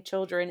having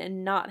children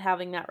and not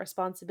having that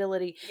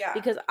responsibility yeah.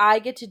 because I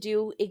get to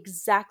do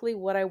exactly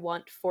what I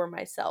want for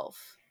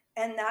myself.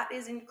 And that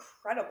is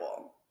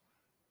incredible.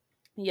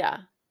 Yeah.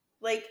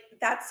 Like,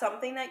 that's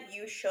something that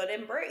you should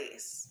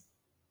embrace.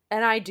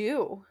 And I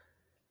do.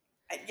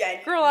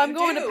 Yeah, Girl, I'm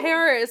going to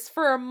Paris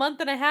for a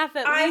month and a half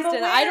at least, aware.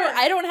 and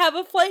I don't have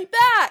a flight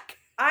back.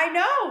 I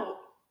know.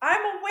 I'm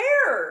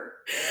aware.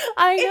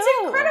 I know.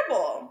 It's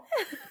incredible.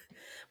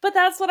 But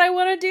that's what I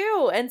want to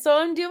do, and so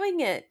I'm doing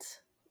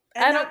it.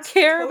 And I don't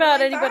care about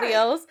anybody fine.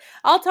 else.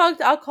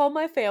 I'll call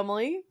my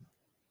family.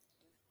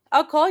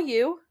 I'll call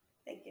you.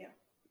 Thank you.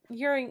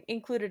 You're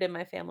included in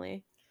my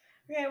family.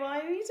 Okay, well,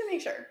 I need to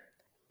make sure.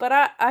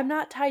 But I'm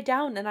not tied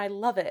down, and I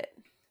love it.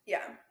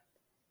 Yeah.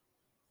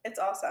 It's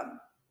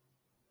awesome.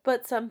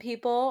 But some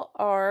people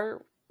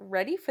are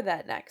ready for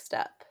that next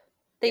step.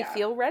 They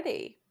feel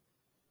ready.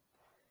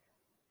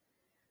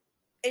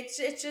 It's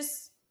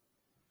just,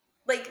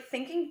 like,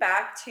 thinking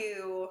back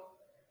to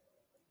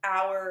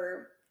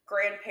our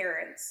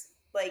grandparents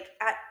like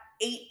at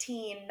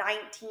 18,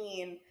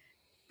 19,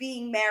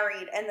 being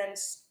married and then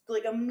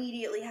like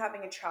immediately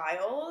having a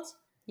child.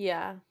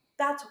 Yeah.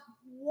 That's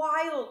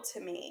wild to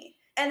me.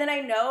 And then I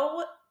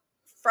know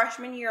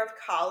freshman year of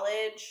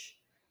college,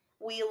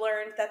 we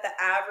learned that the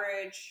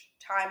average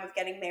time of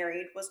getting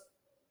married was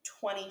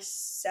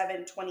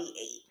 27, 28.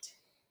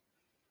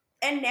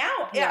 And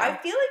now, yeah, I Yeah.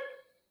 feel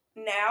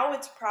like now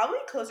it's probably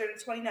closer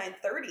to 29,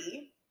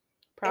 30,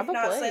 if not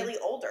Probably. slightly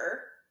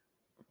older.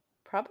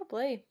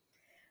 Probably.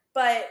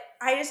 But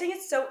I just think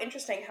it's so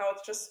interesting how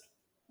it's just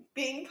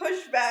being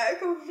pushed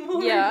back more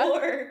and Yeah.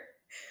 more.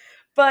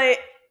 But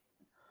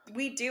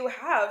we do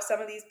have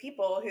some of these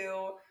people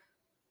who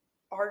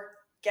are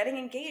getting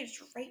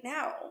engaged right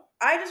now.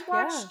 I just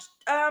Yeah. watched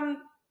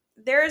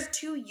there's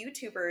two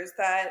YouTubers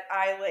that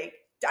I like.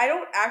 I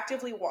don't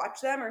actively watch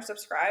them or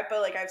subscribe,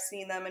 but like I've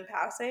seen them in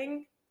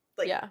passing,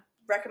 like Yeah.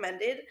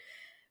 recommended.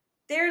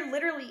 They're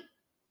literally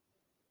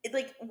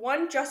like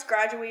one just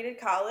graduated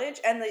college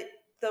and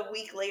the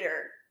week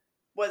later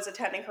was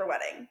attending her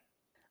wedding.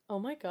 Oh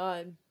my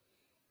God.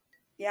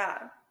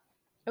 Yeah,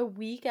 A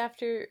week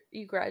after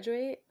you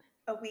graduate?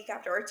 a week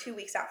after or 2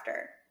 weeks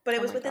after. But it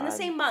Oh was my within the God.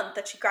 same month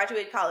that she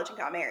graduated college and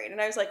got married. And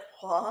I was like,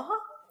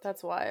 what?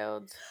 That's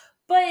wild.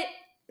 But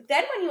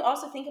then when you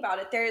also think about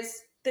it,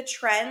 there's the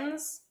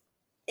trends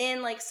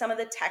in like some of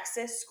the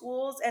Texas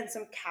schools and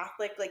some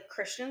Catholic like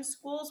Christian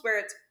schools where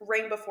it's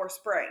ring before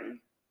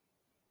spring.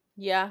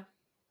 Yeah.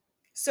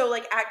 So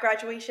like at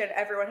graduation,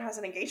 everyone has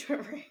an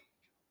engagement ring.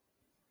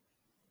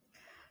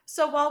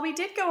 So while we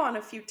did go on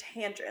a few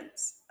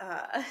tangents,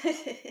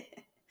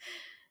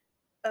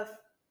 of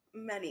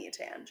many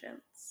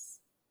tangents,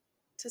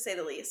 to say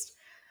the least,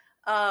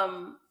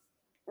 um,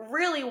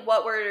 really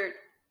what we're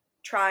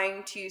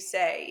trying to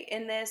say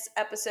in this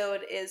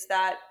episode is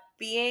that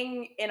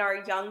being in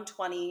our young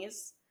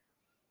 20s,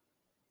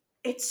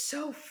 it's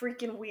so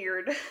freaking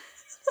weird.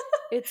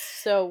 It's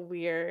so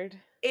weird.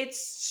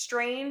 It's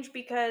strange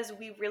because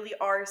we really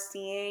are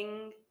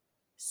seeing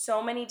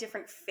so many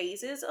different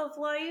phases of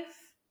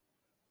life,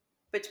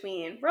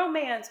 between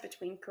romance,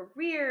 between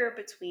career,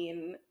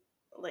 between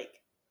like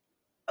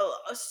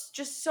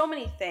just so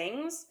many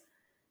things.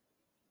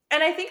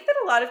 And I think that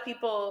a lot of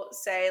people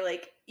say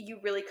like you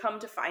really come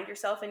to find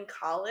yourself in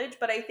college,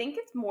 but I think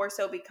it's more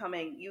so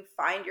becoming you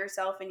find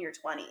yourself in your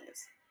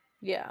 20s.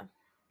 Yeah.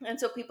 And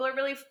so people are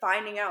really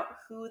finding out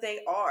who they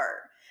are.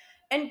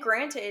 And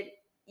granted,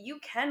 you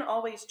can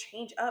always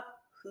change up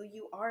who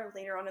you are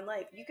later on in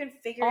life. You can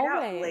figure it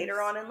out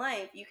later Always. on in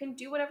life. You can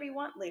do whatever you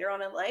want later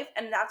on in life.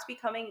 And that's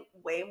becoming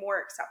way more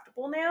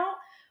acceptable now.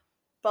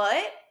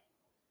 But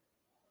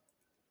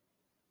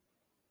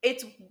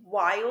it's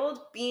wild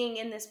being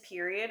in this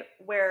period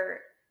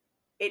where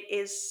it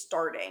is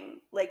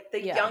starting. Like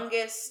Yeah.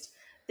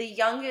 the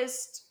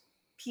youngest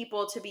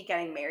people to be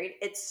getting married,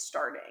 it's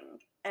starting.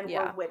 And we're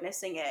Yeah.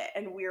 witnessing it.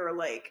 And we're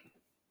like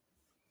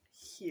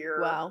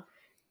here Wow.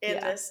 in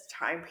Yeah. this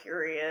time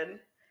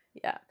period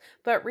Yeah.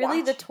 But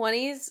really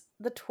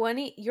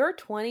watching your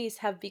 20s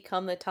have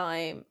become the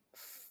time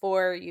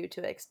for you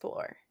to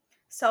explore.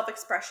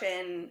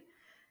 self-expression,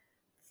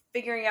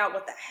 figuring out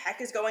what the heck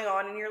is going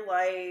on in your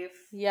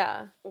life,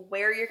 Yeah.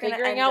 where you're going to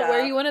Figuring end out where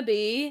up, you want to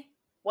be.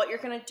 what you're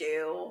going to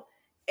do.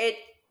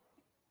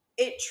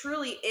 It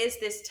truly is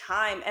this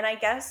time. And I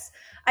guess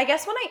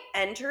when I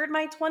entered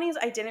my 20s,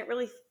 I didn't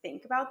really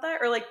think about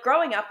that, or like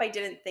growing up I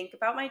didn't think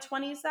about my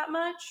 20s that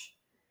much.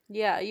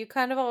 Yeah, you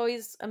kind of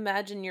always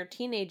imagine your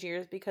teenage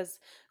years because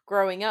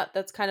growing up,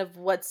 that's kind of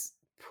what's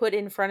put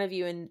in front of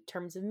you in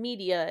terms of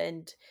media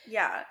and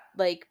Yeah.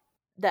 like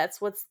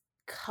that's what's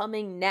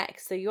coming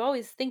next. So you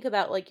always think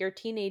about like your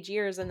teenage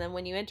years and then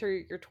when you enter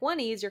your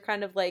 20s, you're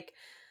kind of like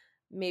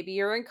maybe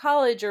you're in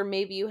college or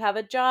maybe you have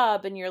a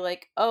job and you're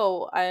like,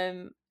 "Oh,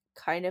 I'm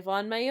kind of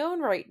on my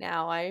own right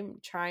now. I'm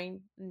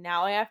trying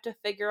now I have to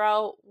figure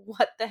out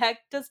what the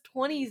heck does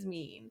 20s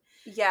mean?"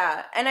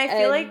 Yeah, and I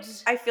feel like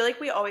And I feel like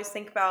we always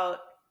think about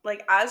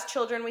like as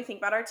children we think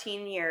about our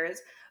teen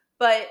years,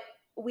 but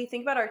we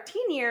think about our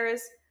teen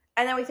years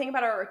and then we think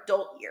about our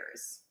adult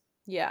years.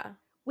 yeah,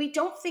 We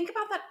don't think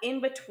about that in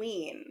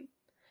between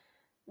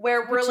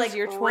where we're which is like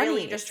your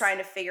really just 20s. trying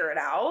to figure it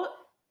out.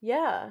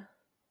 Yeah.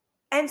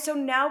 And so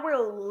now we're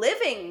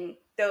living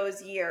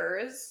those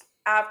years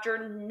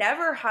after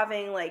never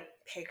having like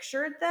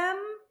pictured them,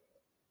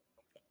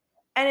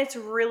 and it's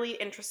really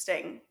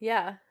interesting.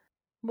 Yeah.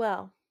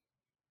 Well,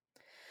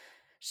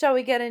 shall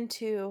we get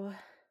into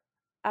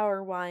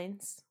our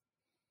wines?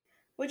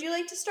 Would you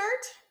like to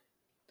start?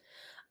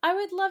 I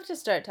would love to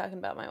start talking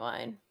about my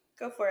wine.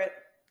 Go for it.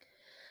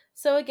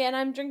 So again,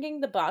 I'm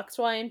drinking the boxed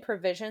wine,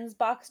 Provisions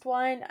boxed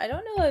wine. I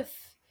don't know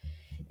if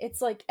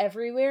it's like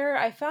everywhere.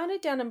 I found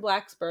it down in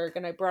Blacksburg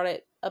and I brought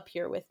it up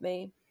here with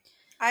me.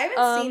 I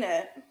haven't seen Um,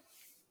 it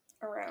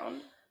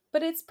around.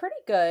 but it's pretty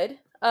good.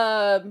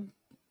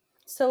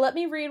 So let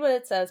me read what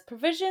it says.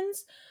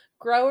 Provisions,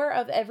 grower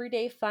of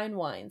everyday fine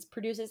wines,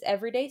 produces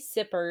everyday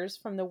sippers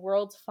from the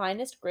world's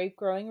finest grape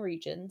growing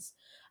regions.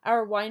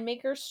 Our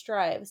winemaker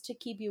strives to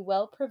keep you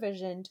well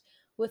provisioned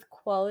with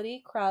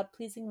quality,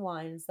 crowd-pleasing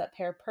wines that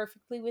pair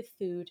perfectly with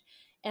food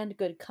and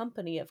good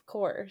company, of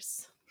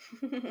course.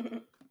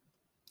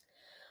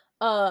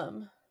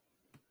 Um,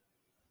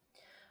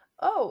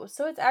 oh,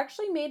 so it's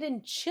actually made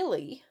in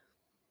Chile.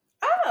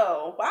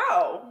 Oh,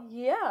 wow.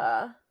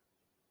 Yeah.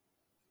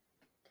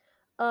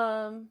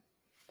 Um,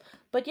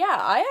 but yeah,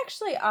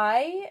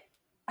 I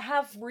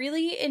have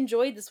really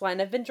enjoyed this wine.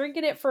 I've been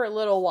drinking it for a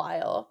little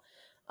while.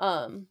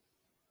 Um,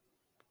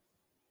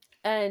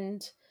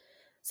 and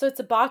so it's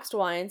a boxed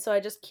wine, so I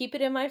just keep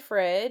it in my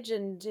fridge,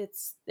 and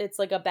it's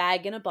like a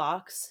bag in a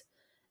box,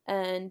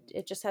 and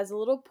it just has a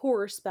little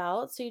pour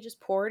spout, so you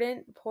just pour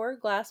a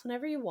glass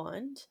whenever you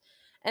want.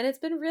 And it's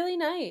been really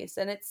nice,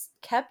 and it's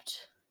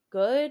kept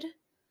good.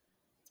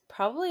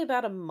 Probably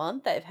about a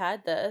month I've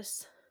had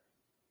this,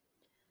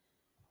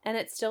 and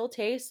it still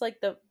tastes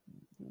like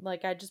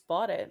I just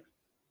bought it.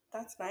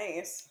 That's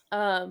nice.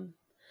 Um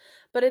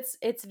but it's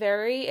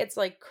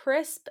like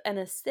crisp and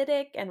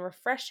acidic and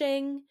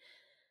refreshing,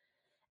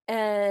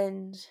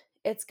 and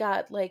it's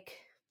got like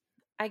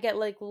I get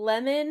like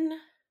lemon,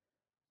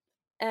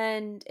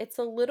 and it's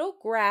a little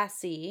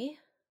grassy,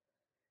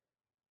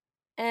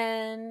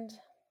 and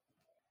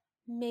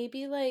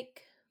maybe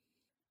like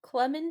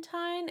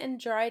clementine and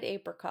dried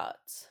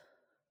apricots.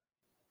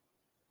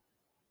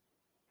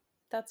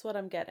 That's what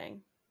I'm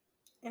getting.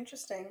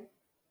 Interesting.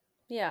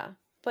 Yeah.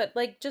 But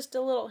like just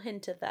a little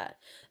hint of that.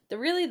 The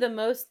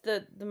most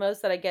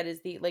that I get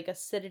is the like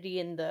acidity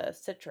and the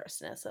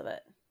citrusness of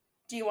it.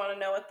 Do you want to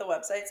know what the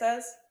website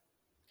says?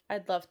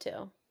 I'd love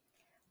to.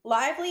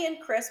 Lively and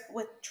crisp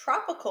with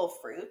tropical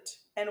fruit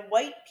and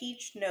white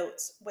peach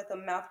notes with a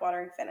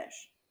mouthwatering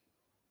finish.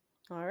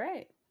 All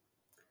right.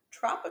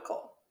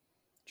 Tropical.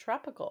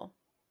 Tropical.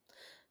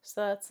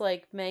 So that's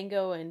like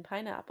mango and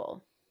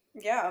pineapple.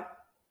 Yeah.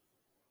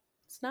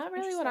 It's not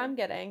really what Interesting. I'm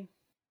getting.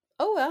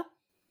 Oh well.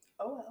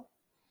 Oh well.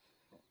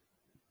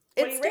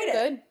 What do It's you still rate it?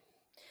 good.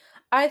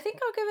 I think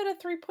I'll give it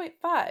a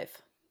 3.5.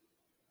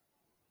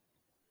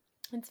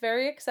 It's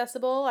very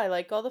accessible. I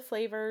like all the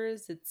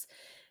flavors. It's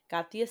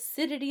got the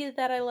acidity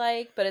that I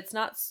like, but it's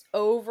not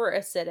over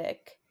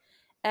acidic.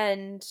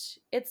 And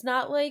it's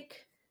not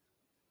like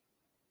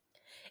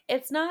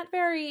it's not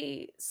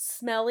very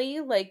smelly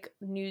like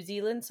New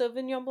Zealand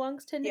Sauvignon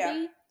Blancs tend to Yeah.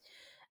 be.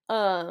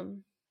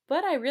 Um,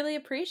 but I really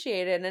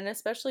appreciate it, and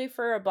especially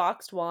for a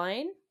boxed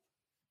wine,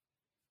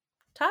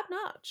 top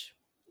notch.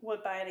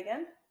 Would buy it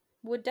again?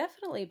 Would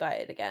definitely buy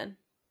it again.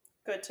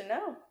 Good to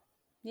know.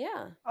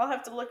 Yeah. I'll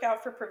have to look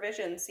out for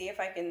provisions, see if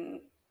I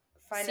can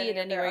find See it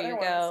any of their anywhere other you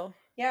ones. go.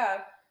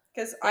 Yeah,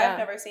 because I've Yeah.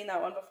 never seen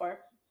that one before.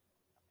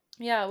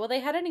 Yeah, well they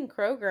had it in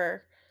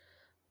Kroger,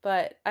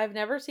 but I've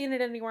never seen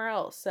it anywhere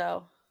else,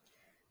 so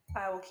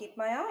I will keep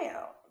my eye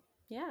out.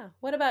 yeah.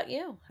 What about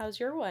you? How's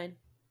your wine?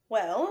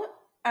 Well,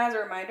 as a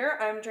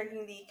reminder, I'm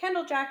drinking the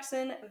Kendall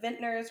Jackson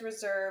Vintners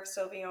Reserve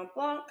Sauvignon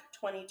Blanc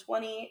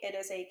 2020. It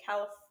is a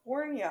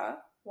California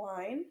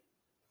wine.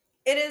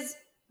 It is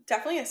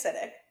definitely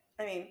acidic.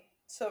 I mean,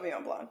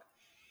 Sauvignon Blanc.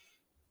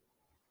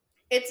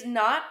 It's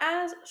not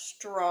as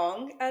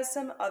strong as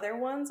some other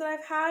ones that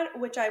I've had,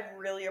 which I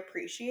really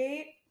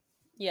appreciate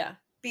Yeah.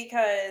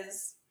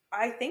 because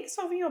I think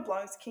Sauvignon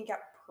Blancs can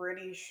get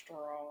pretty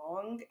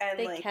strong and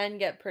They can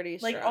get pretty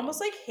almost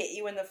strong. like hit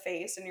you in the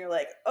face and you're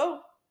like,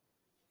 "Oh,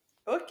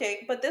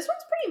 okay." But this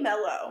one's pretty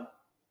mellow.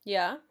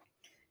 Yeah.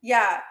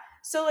 Yeah.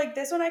 So like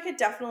this one I could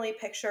definitely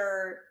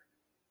picture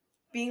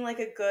being like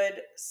a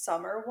good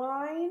summer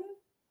wine.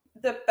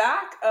 The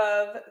back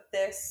of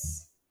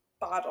this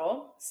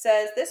bottle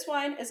says this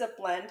wine is a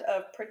blend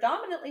of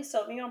predominantly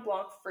Sauvignon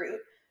Blanc fruit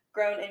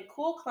grown in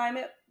cool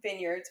climate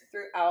vineyards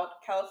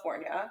throughout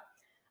California.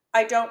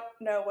 I don't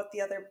know what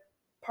the other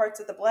parts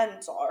of the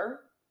blends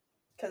are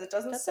because it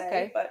doesn't That's say,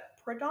 okay. but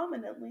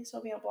predominantly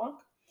Sauvignon Blanc.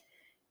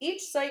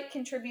 Each site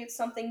contributes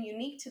something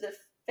unique to the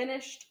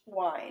finished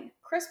wine.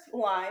 Crisp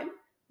lime,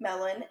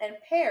 melon, and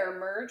pear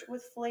merge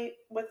with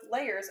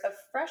layers of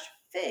fresh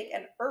fig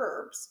and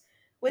herbs,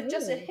 with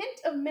just a Ooh.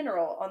 hint of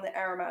mineral on the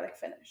aromatic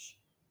finish.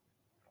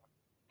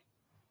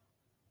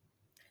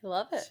 I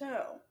love it.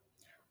 So,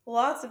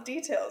 lots of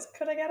details.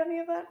 Could I get any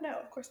of that? No,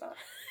 of course not.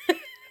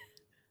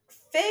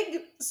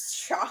 Fig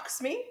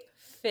shocks me.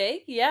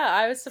 Fig? Yeah,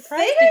 I was Fig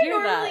surprised to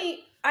hear that.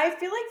 I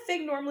feel like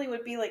fig normally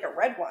would be like a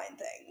red wine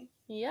thing.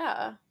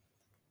 Yeah.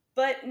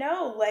 But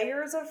no,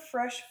 layers of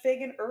fresh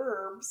fig and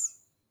herbs.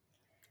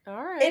 All It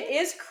right.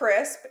 is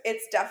crisp.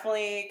 It's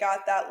definitely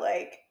got that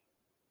like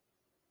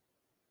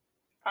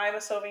I'm a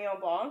Sauvignon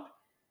Blanc,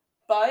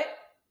 but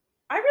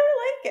I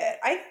really like it.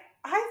 I think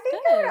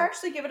I would Good.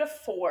 actually give it a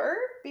 4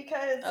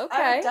 because I would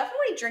Okay.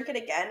 definitely drink it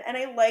again, and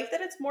I like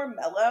that it's more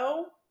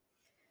mellow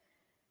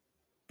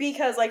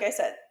because, like I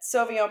said,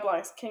 Sauvignon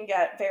Blancs can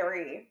get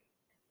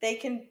they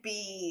can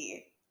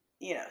be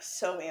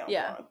Sauvignon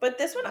Yeah. Blanc, but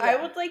this one I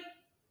Yeah. would like.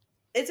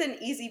 It's an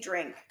easy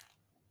drink,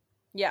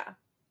 Yeah.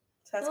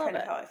 so I that's love kind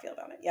of it. how I feel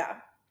about it.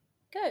 Yeah.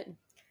 Good.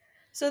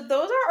 So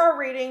those are our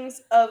ratings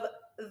of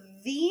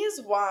these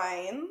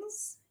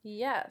wines.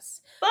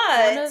 Yes. One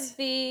But of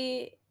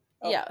the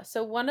Yeah,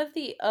 so one of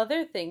the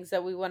other things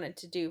that we wanted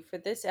to do for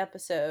this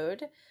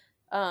episode,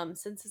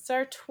 since it's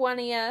our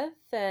 20th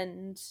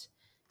and,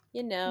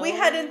 We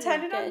had we're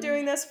intended on getting...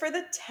 doing this for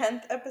the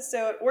 10th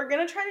episode. We're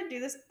going to try to do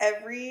this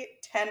every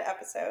 10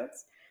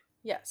 episodes.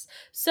 Yes.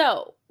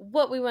 So,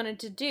 what we wanted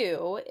to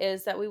do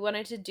is that we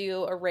wanted to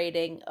do a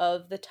rating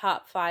of the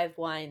top 5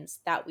 wines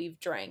that we've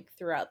drank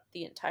throughout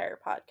the entire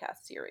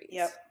podcast series.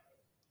 Yep.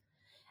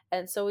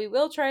 And so we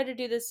will try to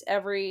do this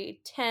every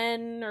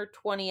 10 or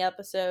 20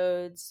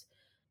 episodes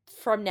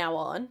from now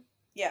on.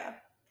 Yeah.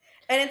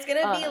 And it's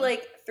going to be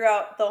like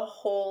throughout the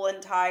whole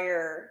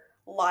entire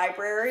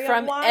library of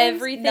wines. From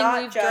everything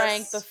we've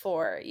drank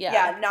before.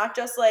 Yeah, not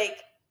just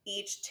like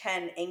each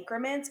 10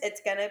 increments.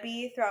 It's going to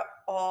be throughout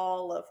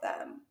all of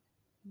them.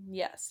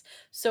 Yes.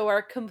 So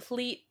our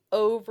complete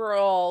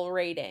overall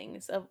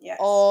ratings of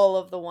all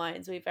of the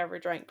wines we've ever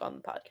drank on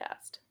the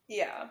podcast.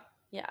 Yeah.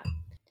 Yeah.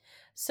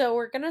 So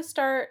we're going to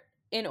start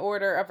in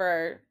order of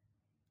our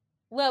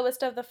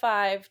lowest of the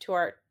 5 to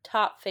our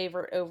top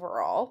favorite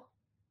overall.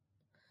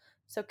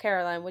 So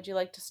Caroline, would you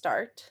like to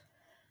start?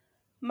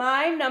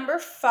 My number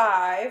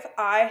 5,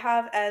 I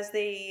have as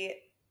the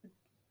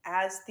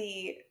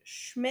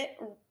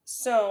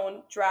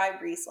Schmidt-Sohn dry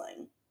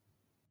Riesling.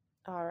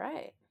 All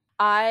right.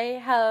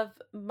 I have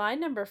my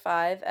number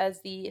 5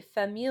 as the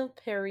Famille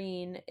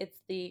Perrine. It's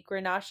the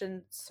Grenache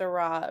and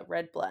Syrah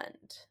red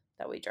blend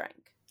that we drank.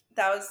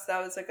 That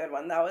was a good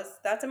one.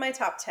 That's in my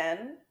top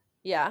 10.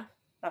 Yeah.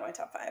 Not my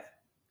top 5.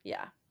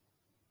 Yeah.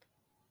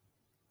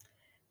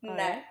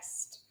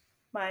 Next,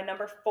 my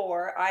number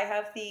 4, I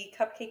have the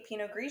Cupcake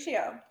Pinot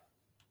Grigio.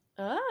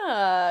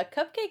 Ah,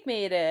 Cupcake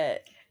made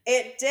it.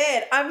 It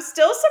did. I'm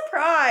still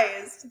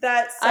surprised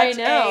that such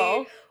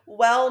a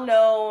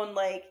well-known,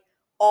 like,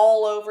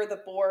 all over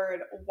the board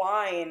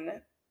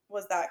wine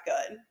was that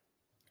good.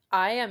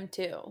 I am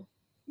too.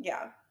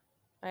 Yeah.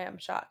 I am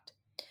shocked.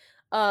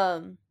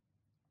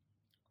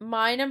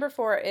 My number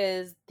 4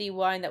 is the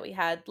wine that we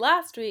had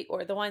last week,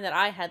 or the wine that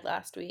I had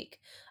last week,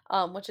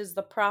 which is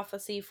the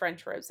Prophecy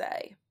French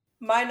Rosé.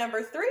 My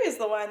number 3 is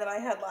the wine that I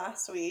had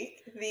last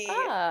week, the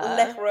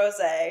Le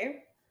Rosé.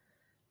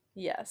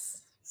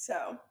 Yes.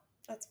 So,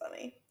 that's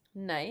funny.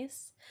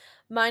 Nice.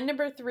 My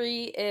number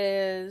 3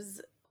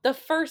 is the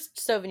first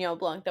Sauvignon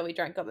Blanc that we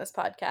drank on this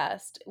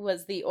podcast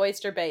was the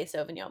Oyster Bay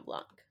Sauvignon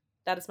Blanc.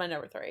 That is my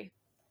number 3.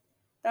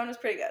 That one was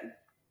pretty good.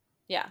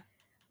 Yeah.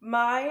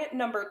 My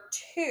number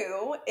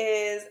 2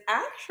 is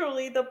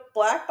actually the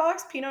Black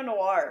Box Pinot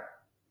Noir.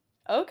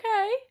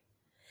 Okay.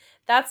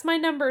 That's my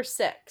number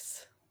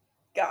 6.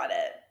 Got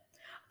it.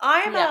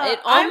 It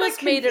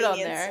almost made it on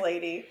there.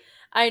 Lady.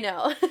 I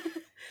know.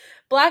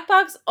 Black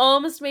Box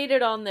almost made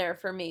it on there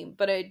for me,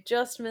 but I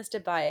just missed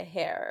it by a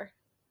hair.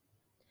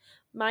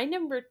 My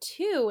number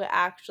 2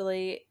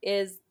 actually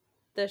is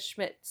the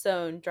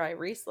Schmidt-Sohn dry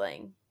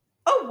Riesling.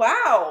 Oh,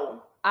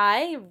 wow.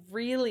 I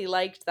really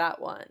liked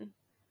that one.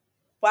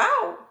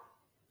 Wow.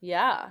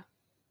 Yeah.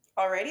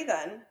 Alrighty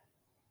then.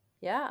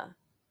 Yeah.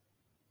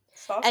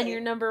 Saucy. And your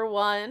number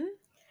 1?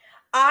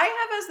 I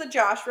have as the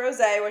Josh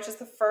Rosé, which is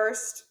the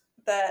first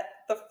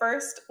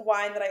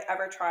wine that I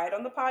ever tried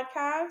on the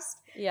podcast.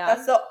 Yeah.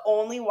 That's the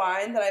only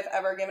wine that I've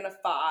ever given a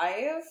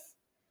 5.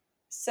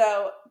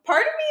 So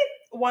part of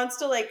me wants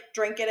to like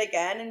drink it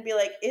again and be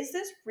like, is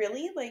this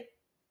really like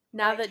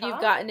now that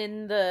you've gotten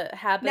in the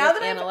habit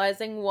of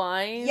analyzing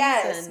wines?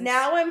 Yes.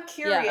 Now I'm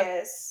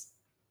curious. Yeah.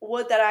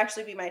 Would that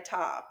actually be my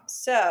top?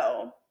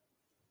 So.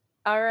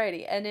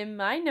 Alrighty. And in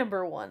my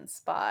number 1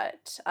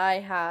 spot, I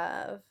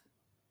have,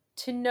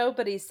 to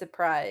nobody's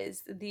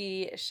surprise,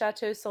 the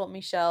Chateau Saint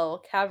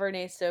Michel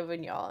Cabernet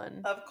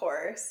Sauvignon. Of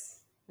course.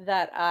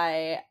 That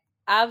I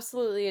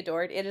absolutely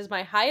adored. It is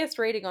my highest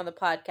rating on the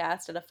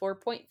podcast at a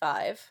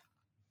 4.5.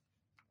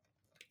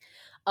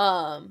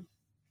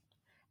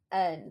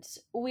 And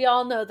we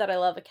all know that I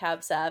love a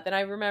Cab Sav, and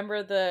I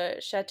remember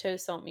the Chateau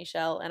Saint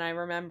Michel, and I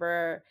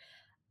remember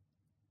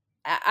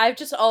I've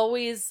just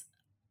always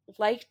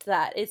liked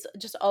that. It's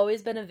just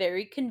always been a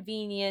very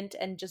convenient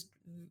and just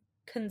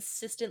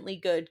consistently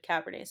good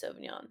Cabernet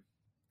Sauvignon.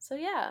 So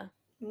yeah.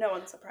 No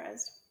one's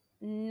surprised.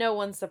 No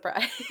one's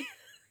surprised.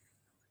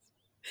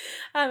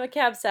 I'm a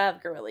Cab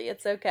Sav girly.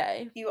 It's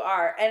okay. You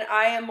are. And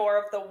I am more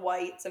of the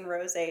whites and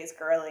rosés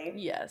girly.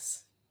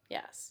 Yes.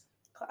 Yes.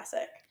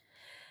 Classic.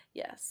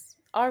 Yes.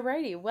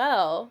 Alrighty.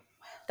 Well,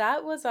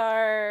 that was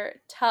our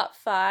top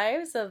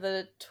 5s of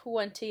the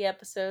 20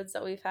 episodes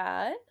that we've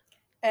had.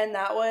 And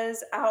that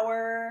was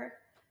our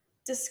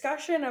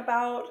discussion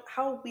about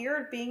how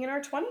weird being in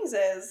our 20s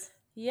is.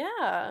 Yeah.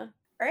 All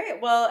right.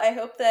 Well, I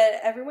hope that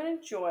everyone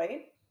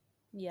enjoyed.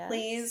 Yes.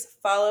 Please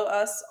follow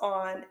us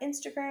on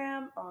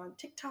Instagram, on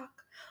TikTok,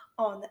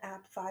 on the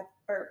app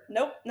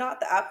not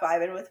the app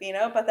Vibin with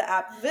Vino, but the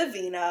app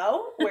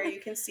Vivino, where you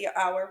can see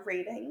our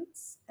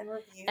ratings and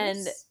reviews.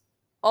 And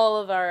all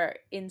of our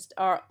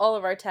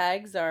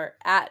tags are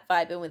at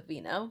Vibin with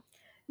Vino.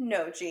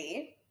 No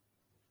G.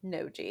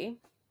 No G.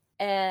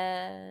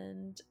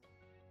 And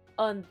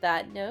on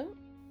that note,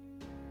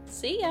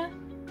 see ya.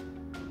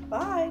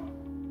 Bye.